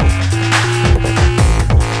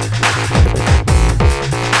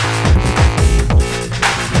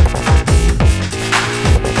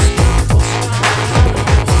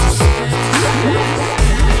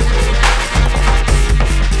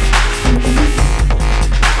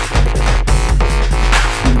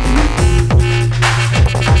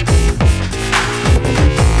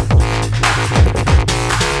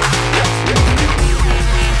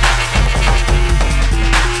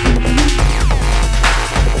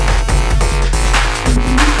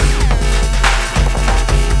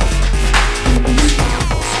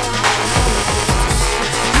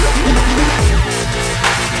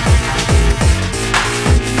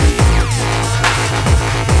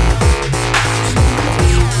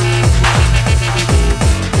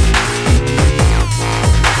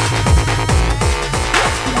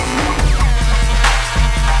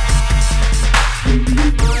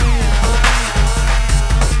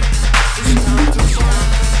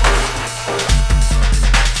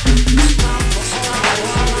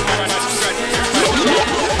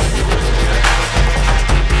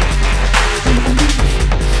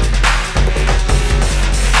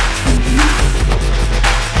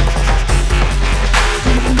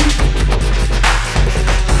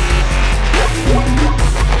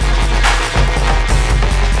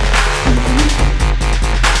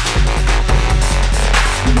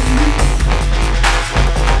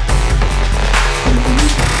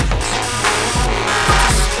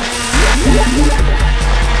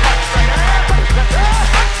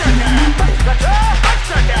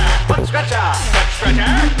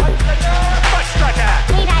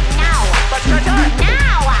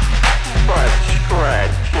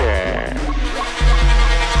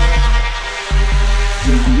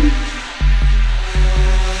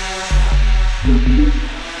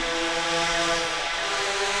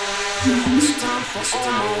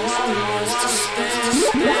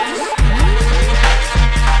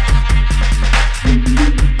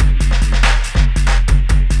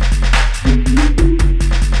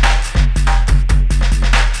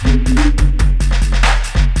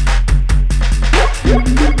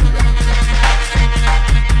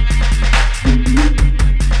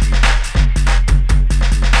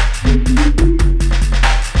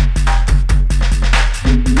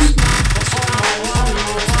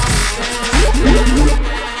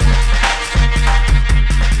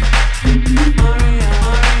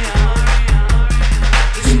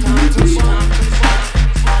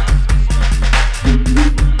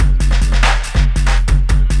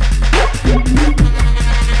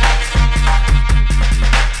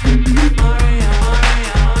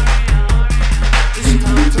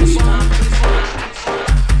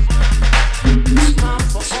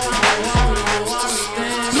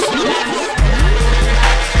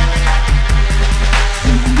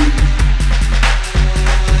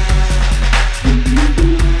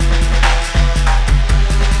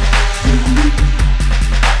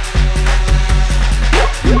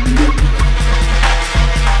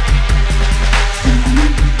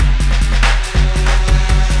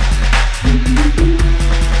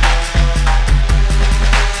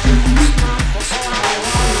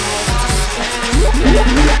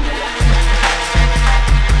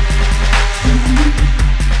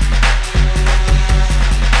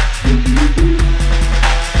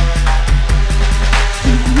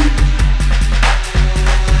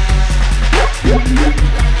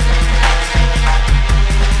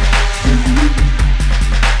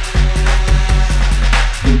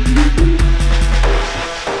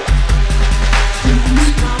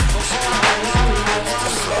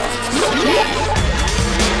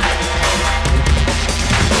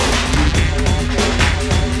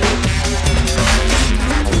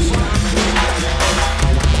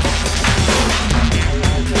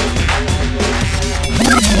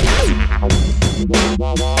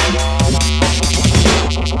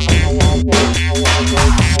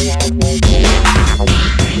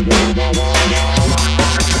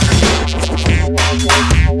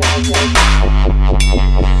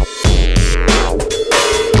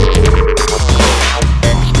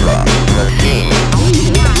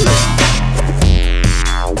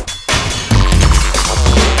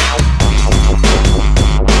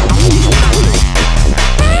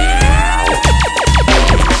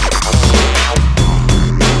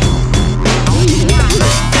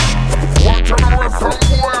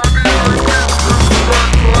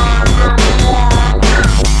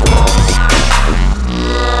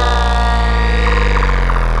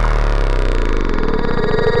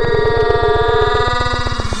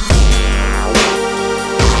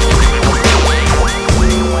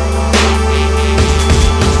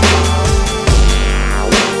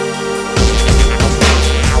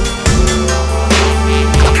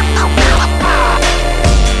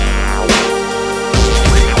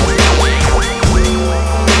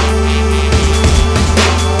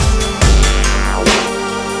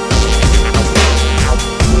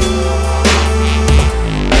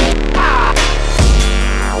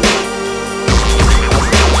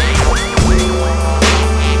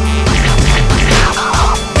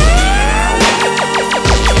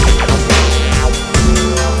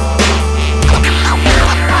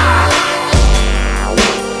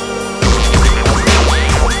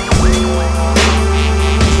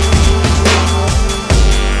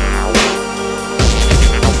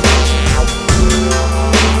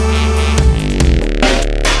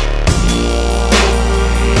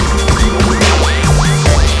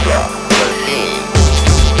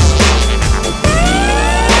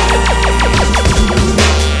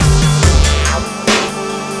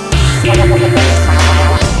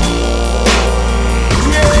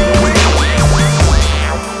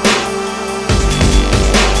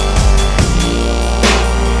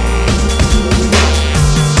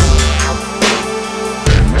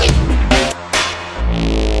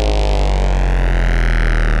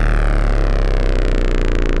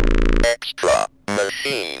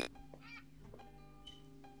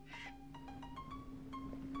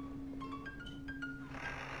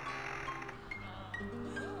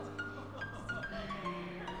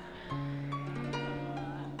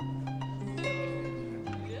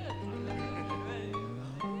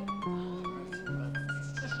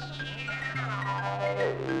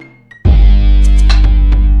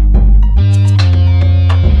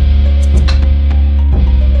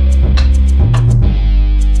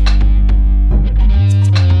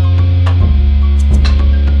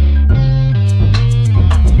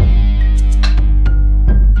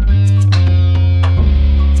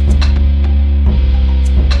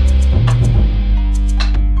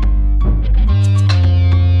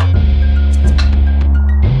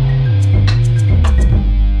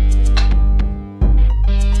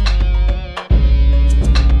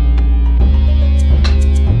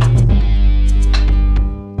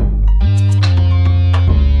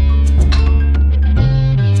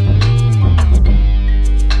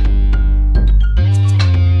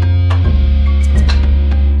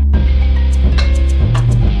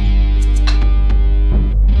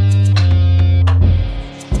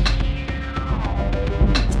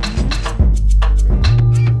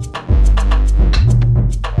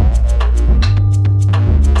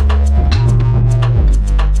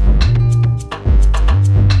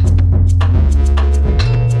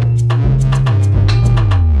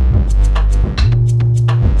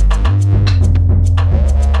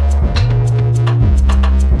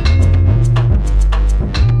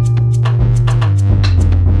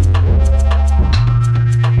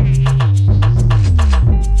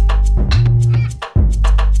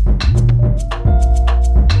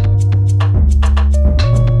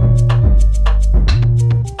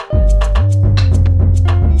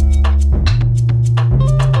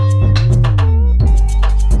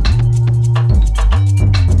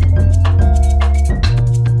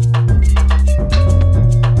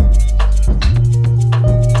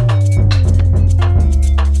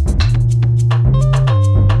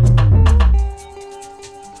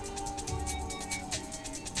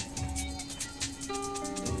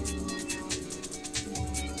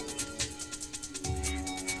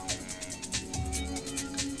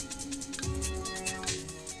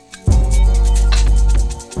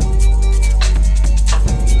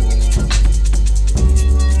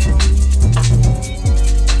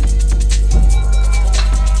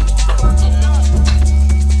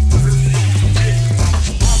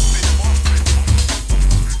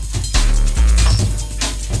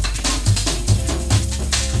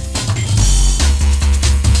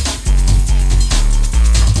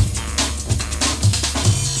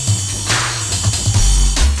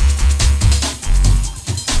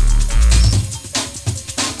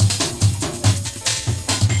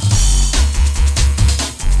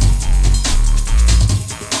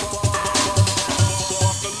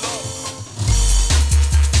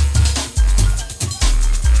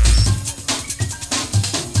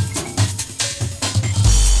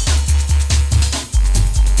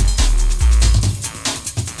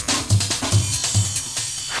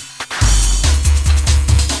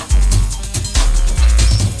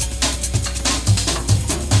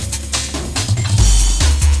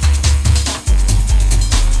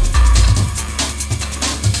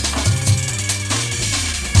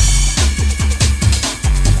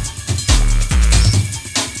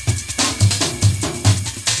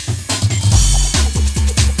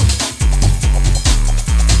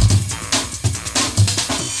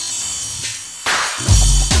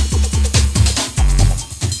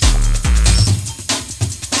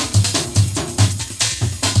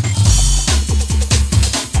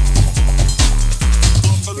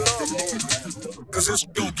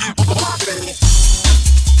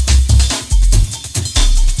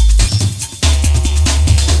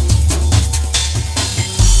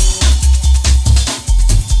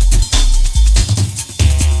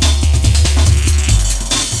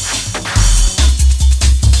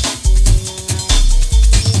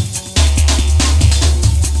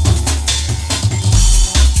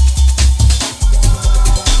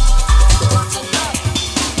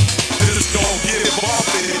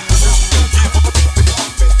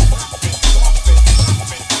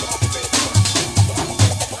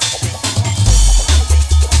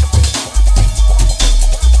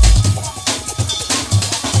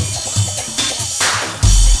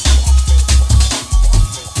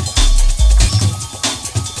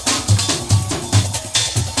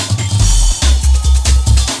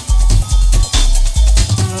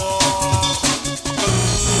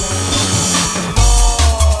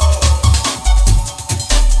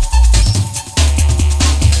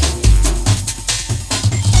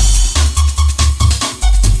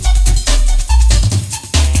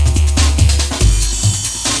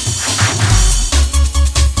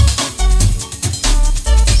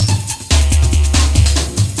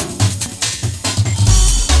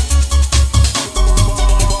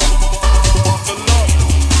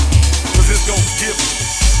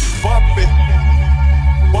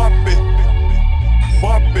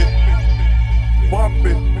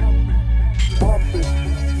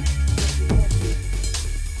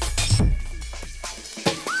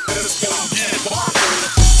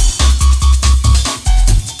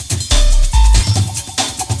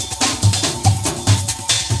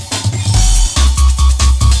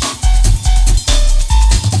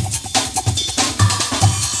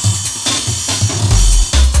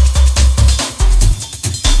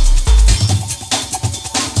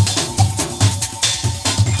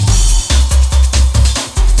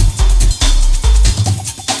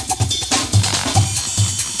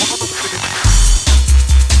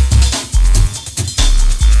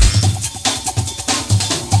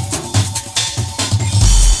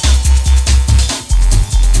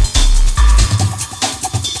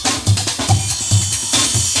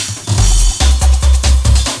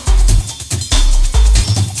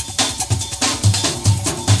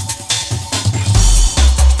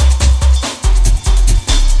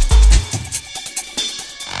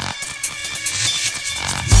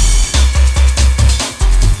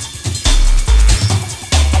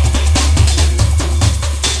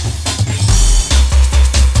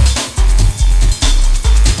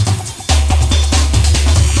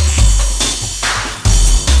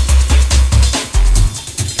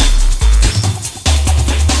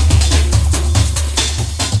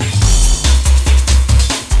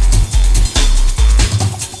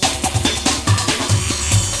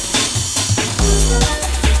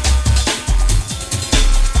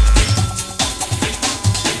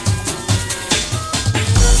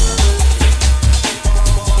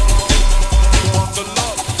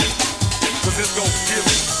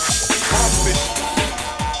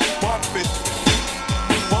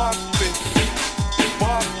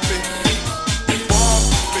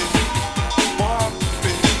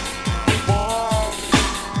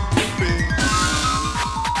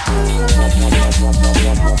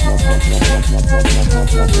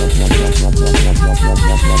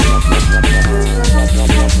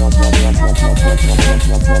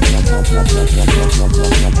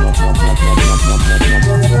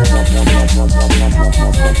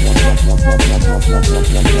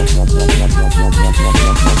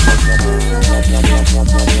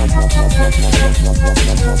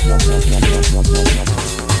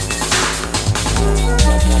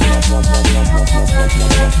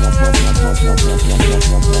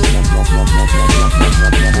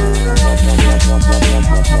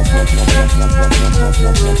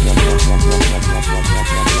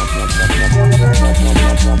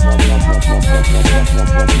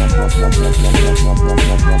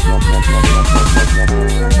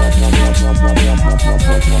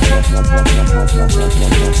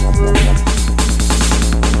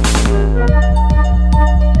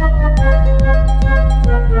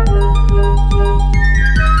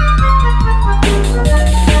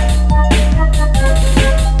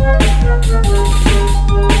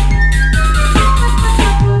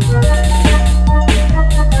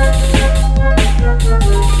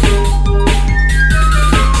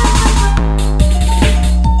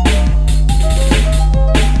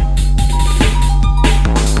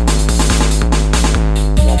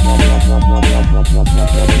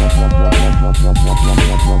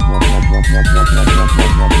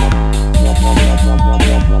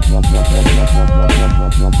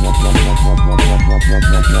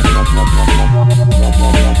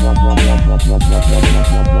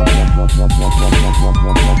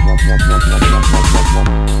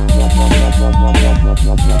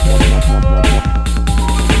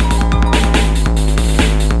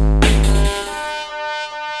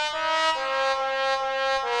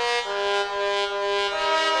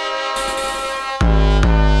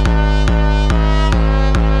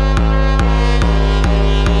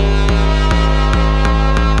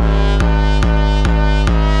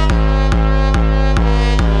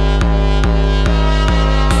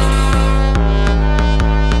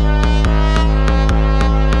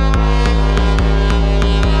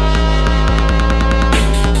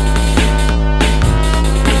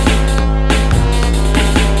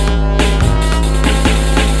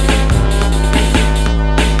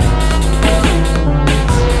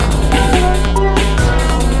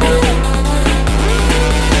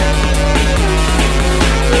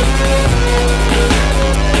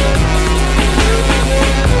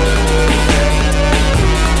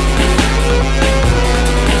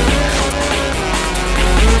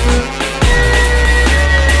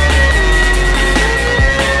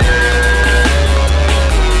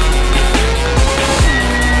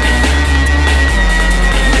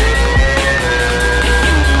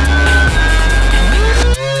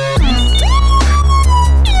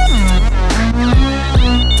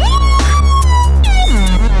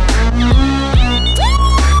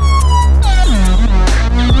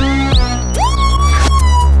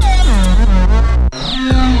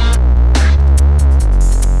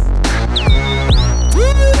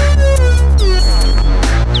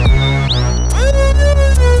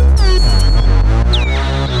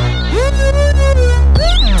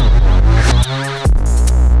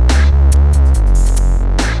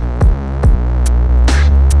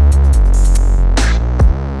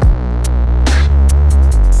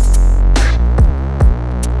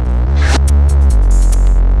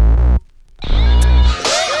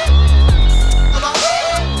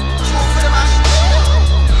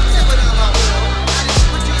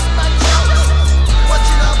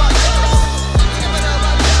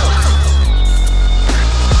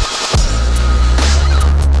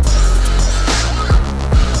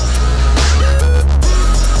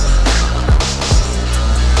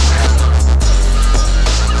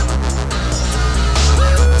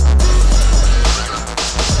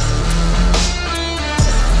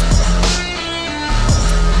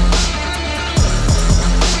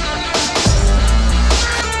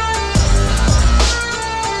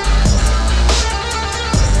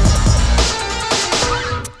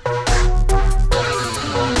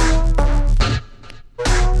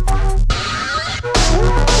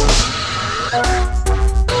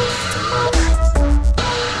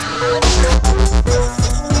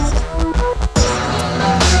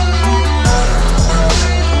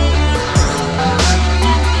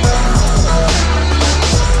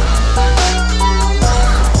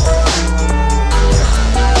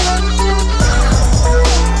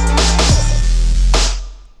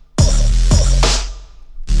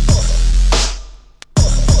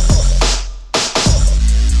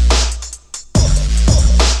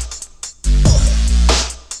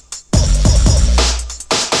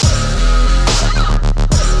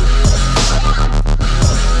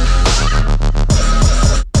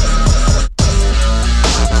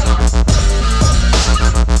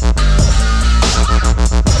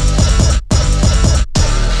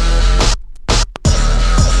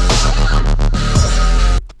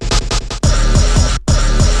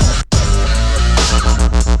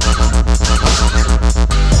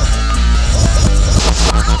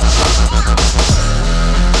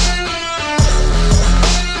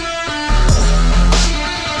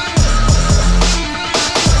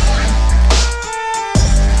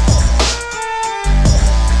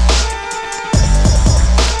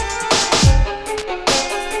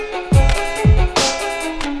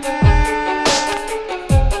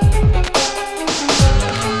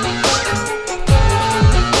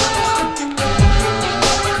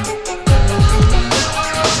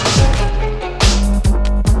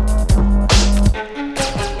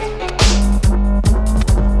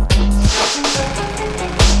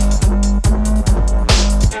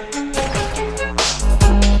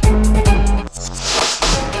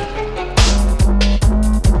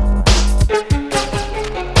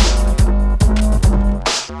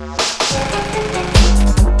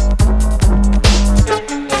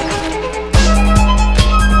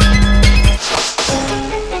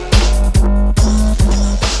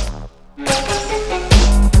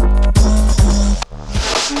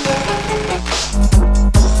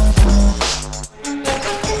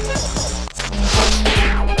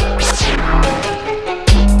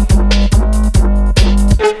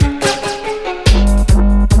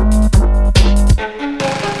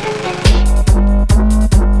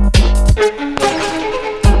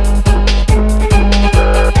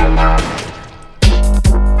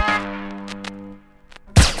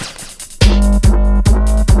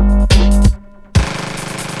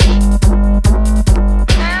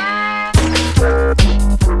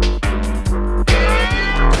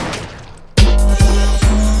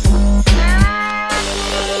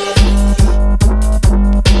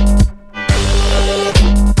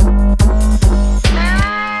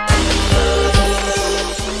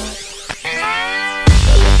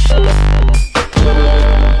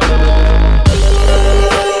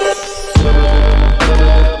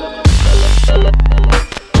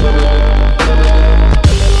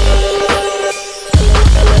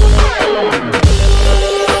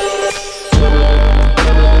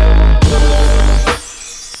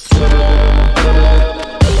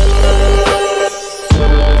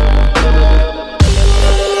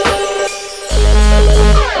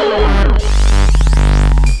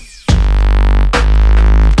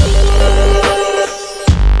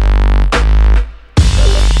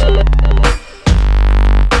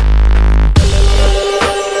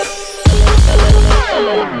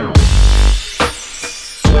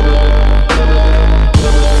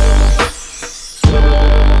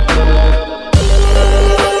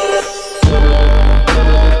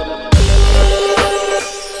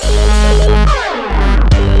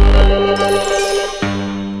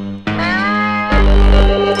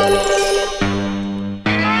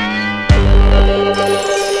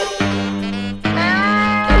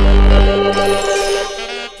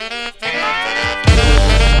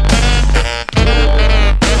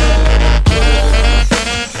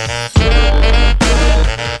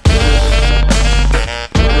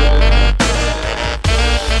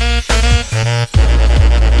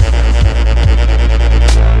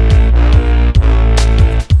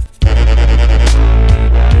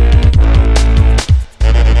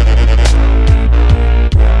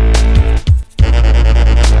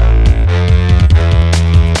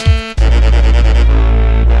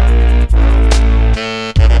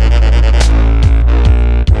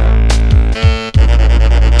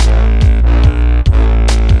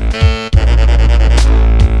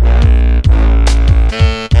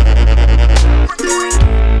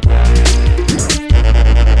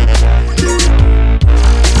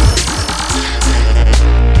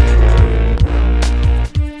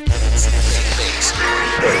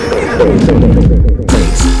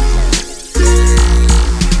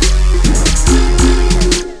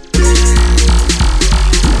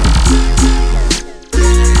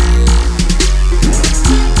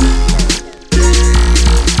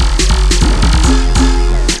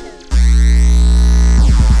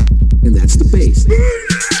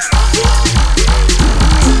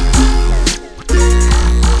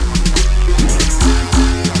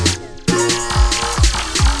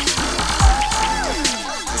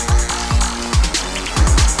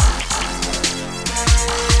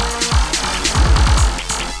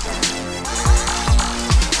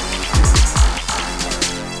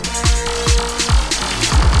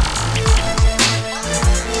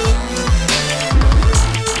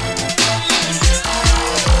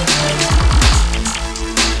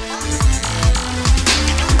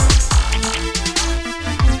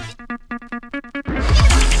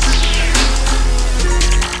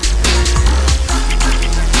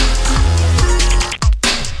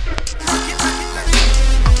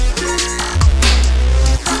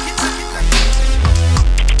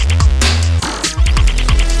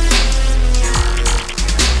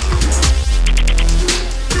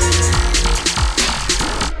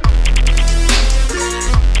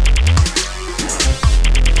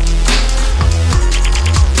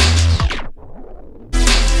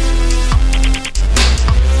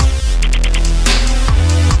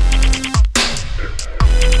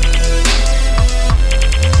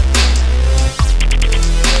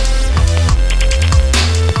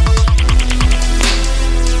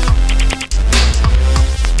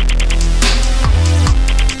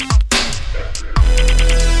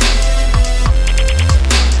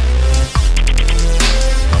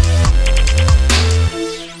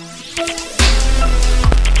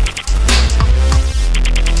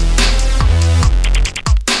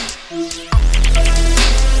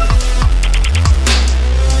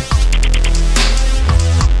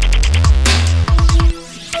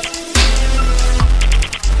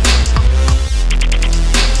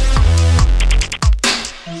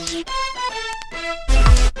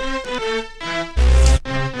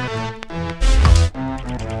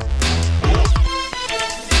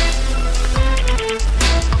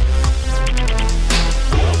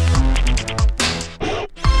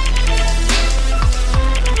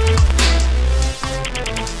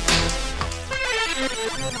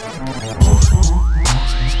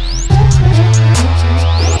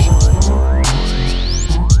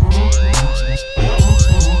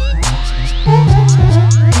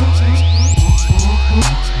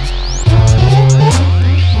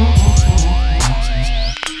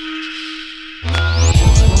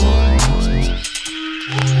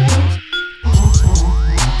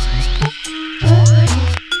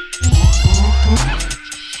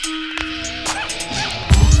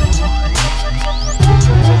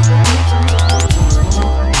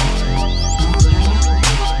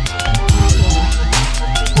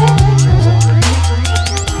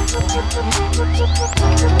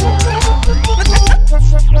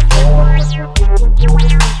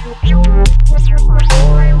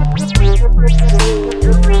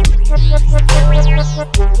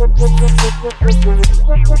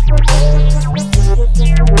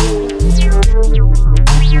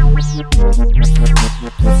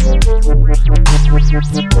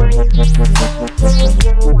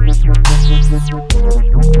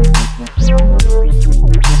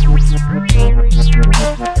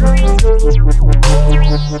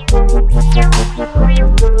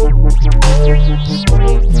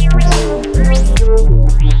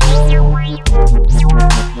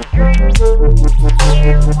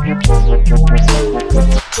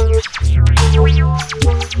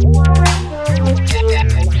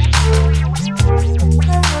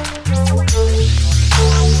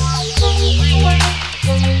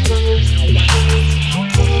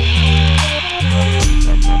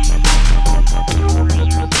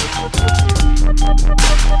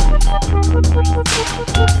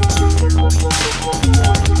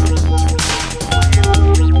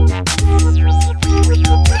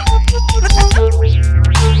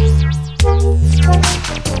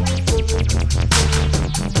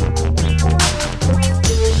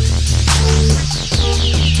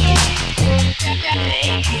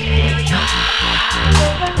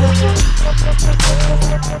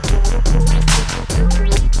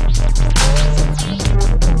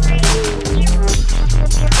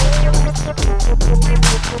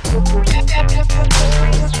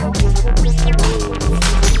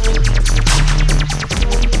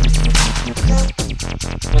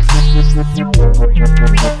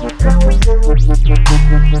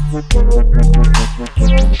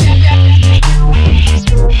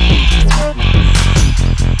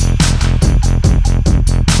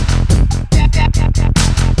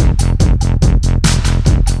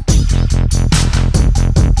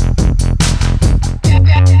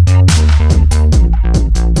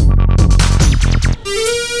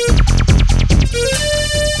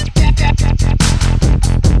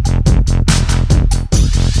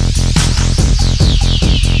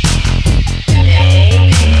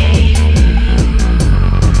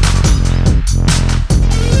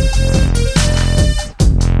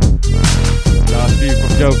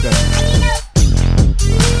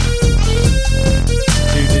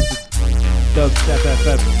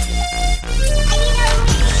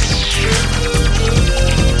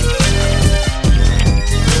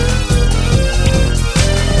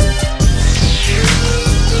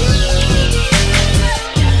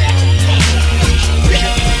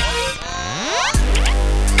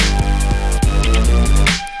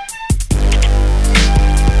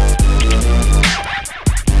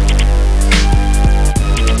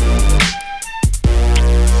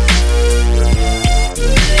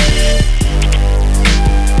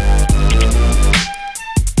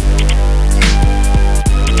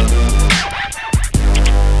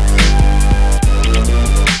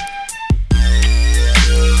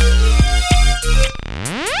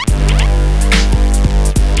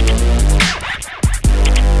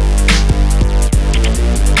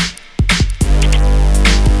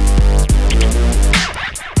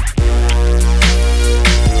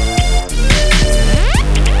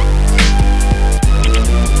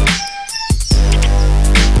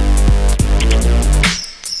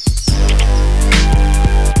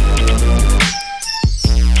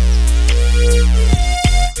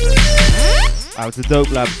 Out to Dope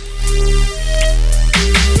Labs.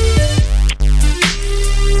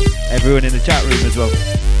 Everyone in the chat room as well.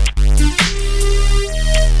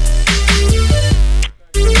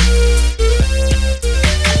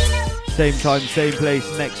 Same time, same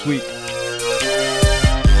place next week.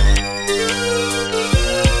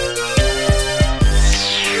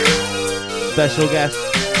 Special guest,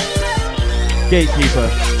 Gatekeeper.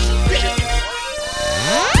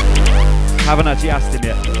 Haven't actually asked him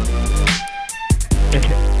yet.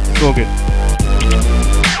 It's all good.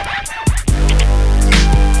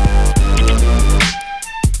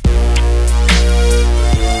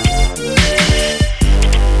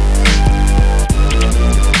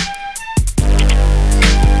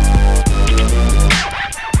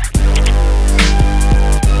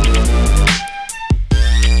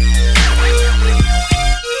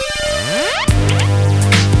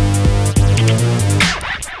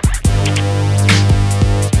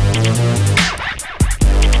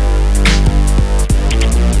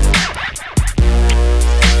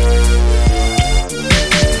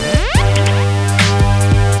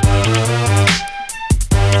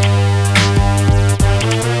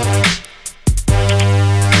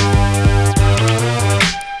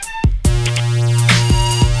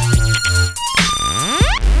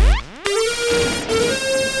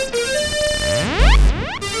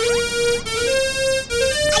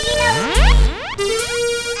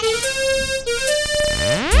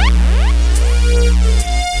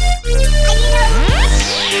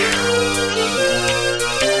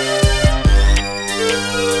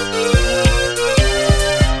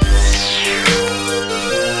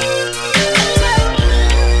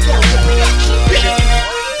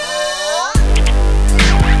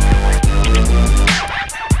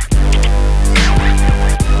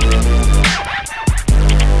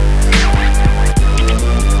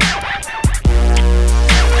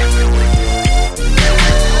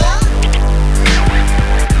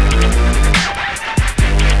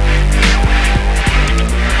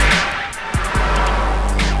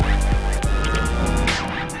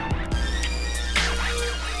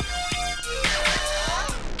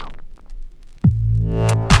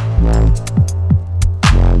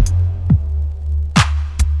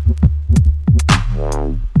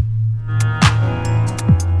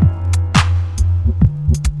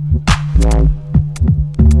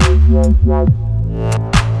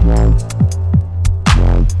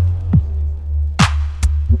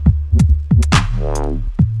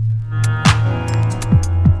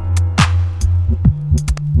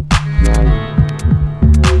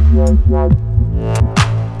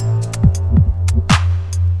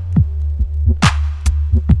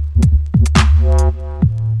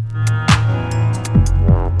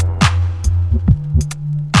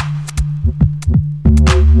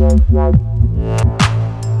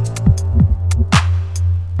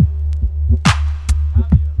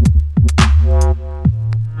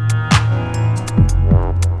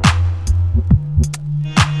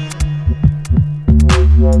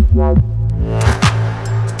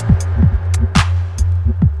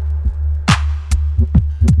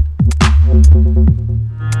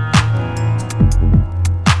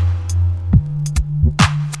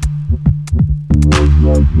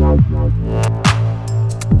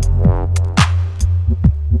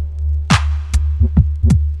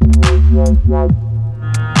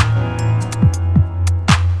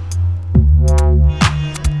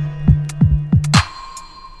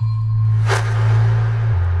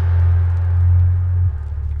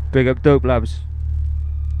 Big up Dope Labs.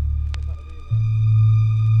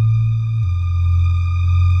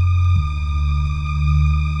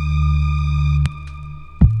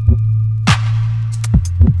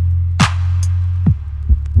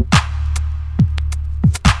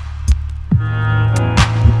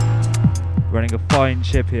 Running a fine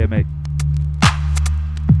ship here, mate.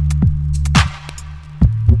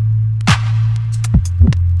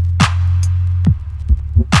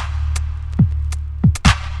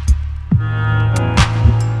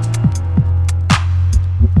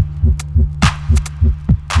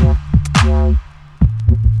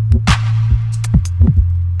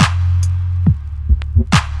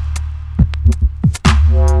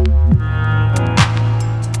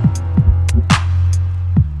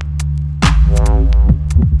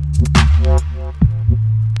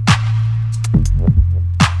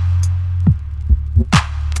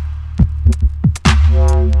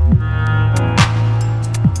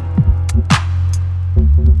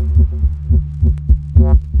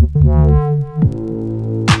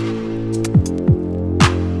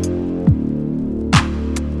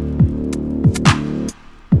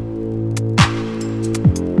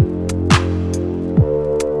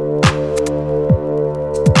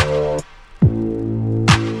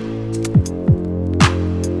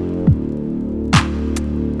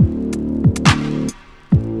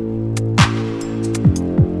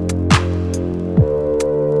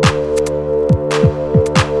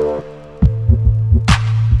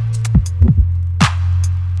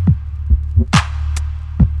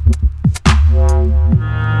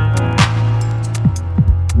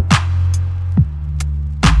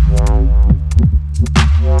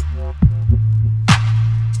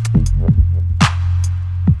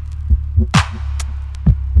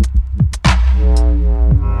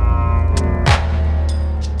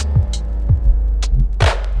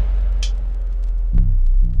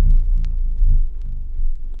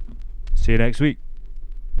 See you next week.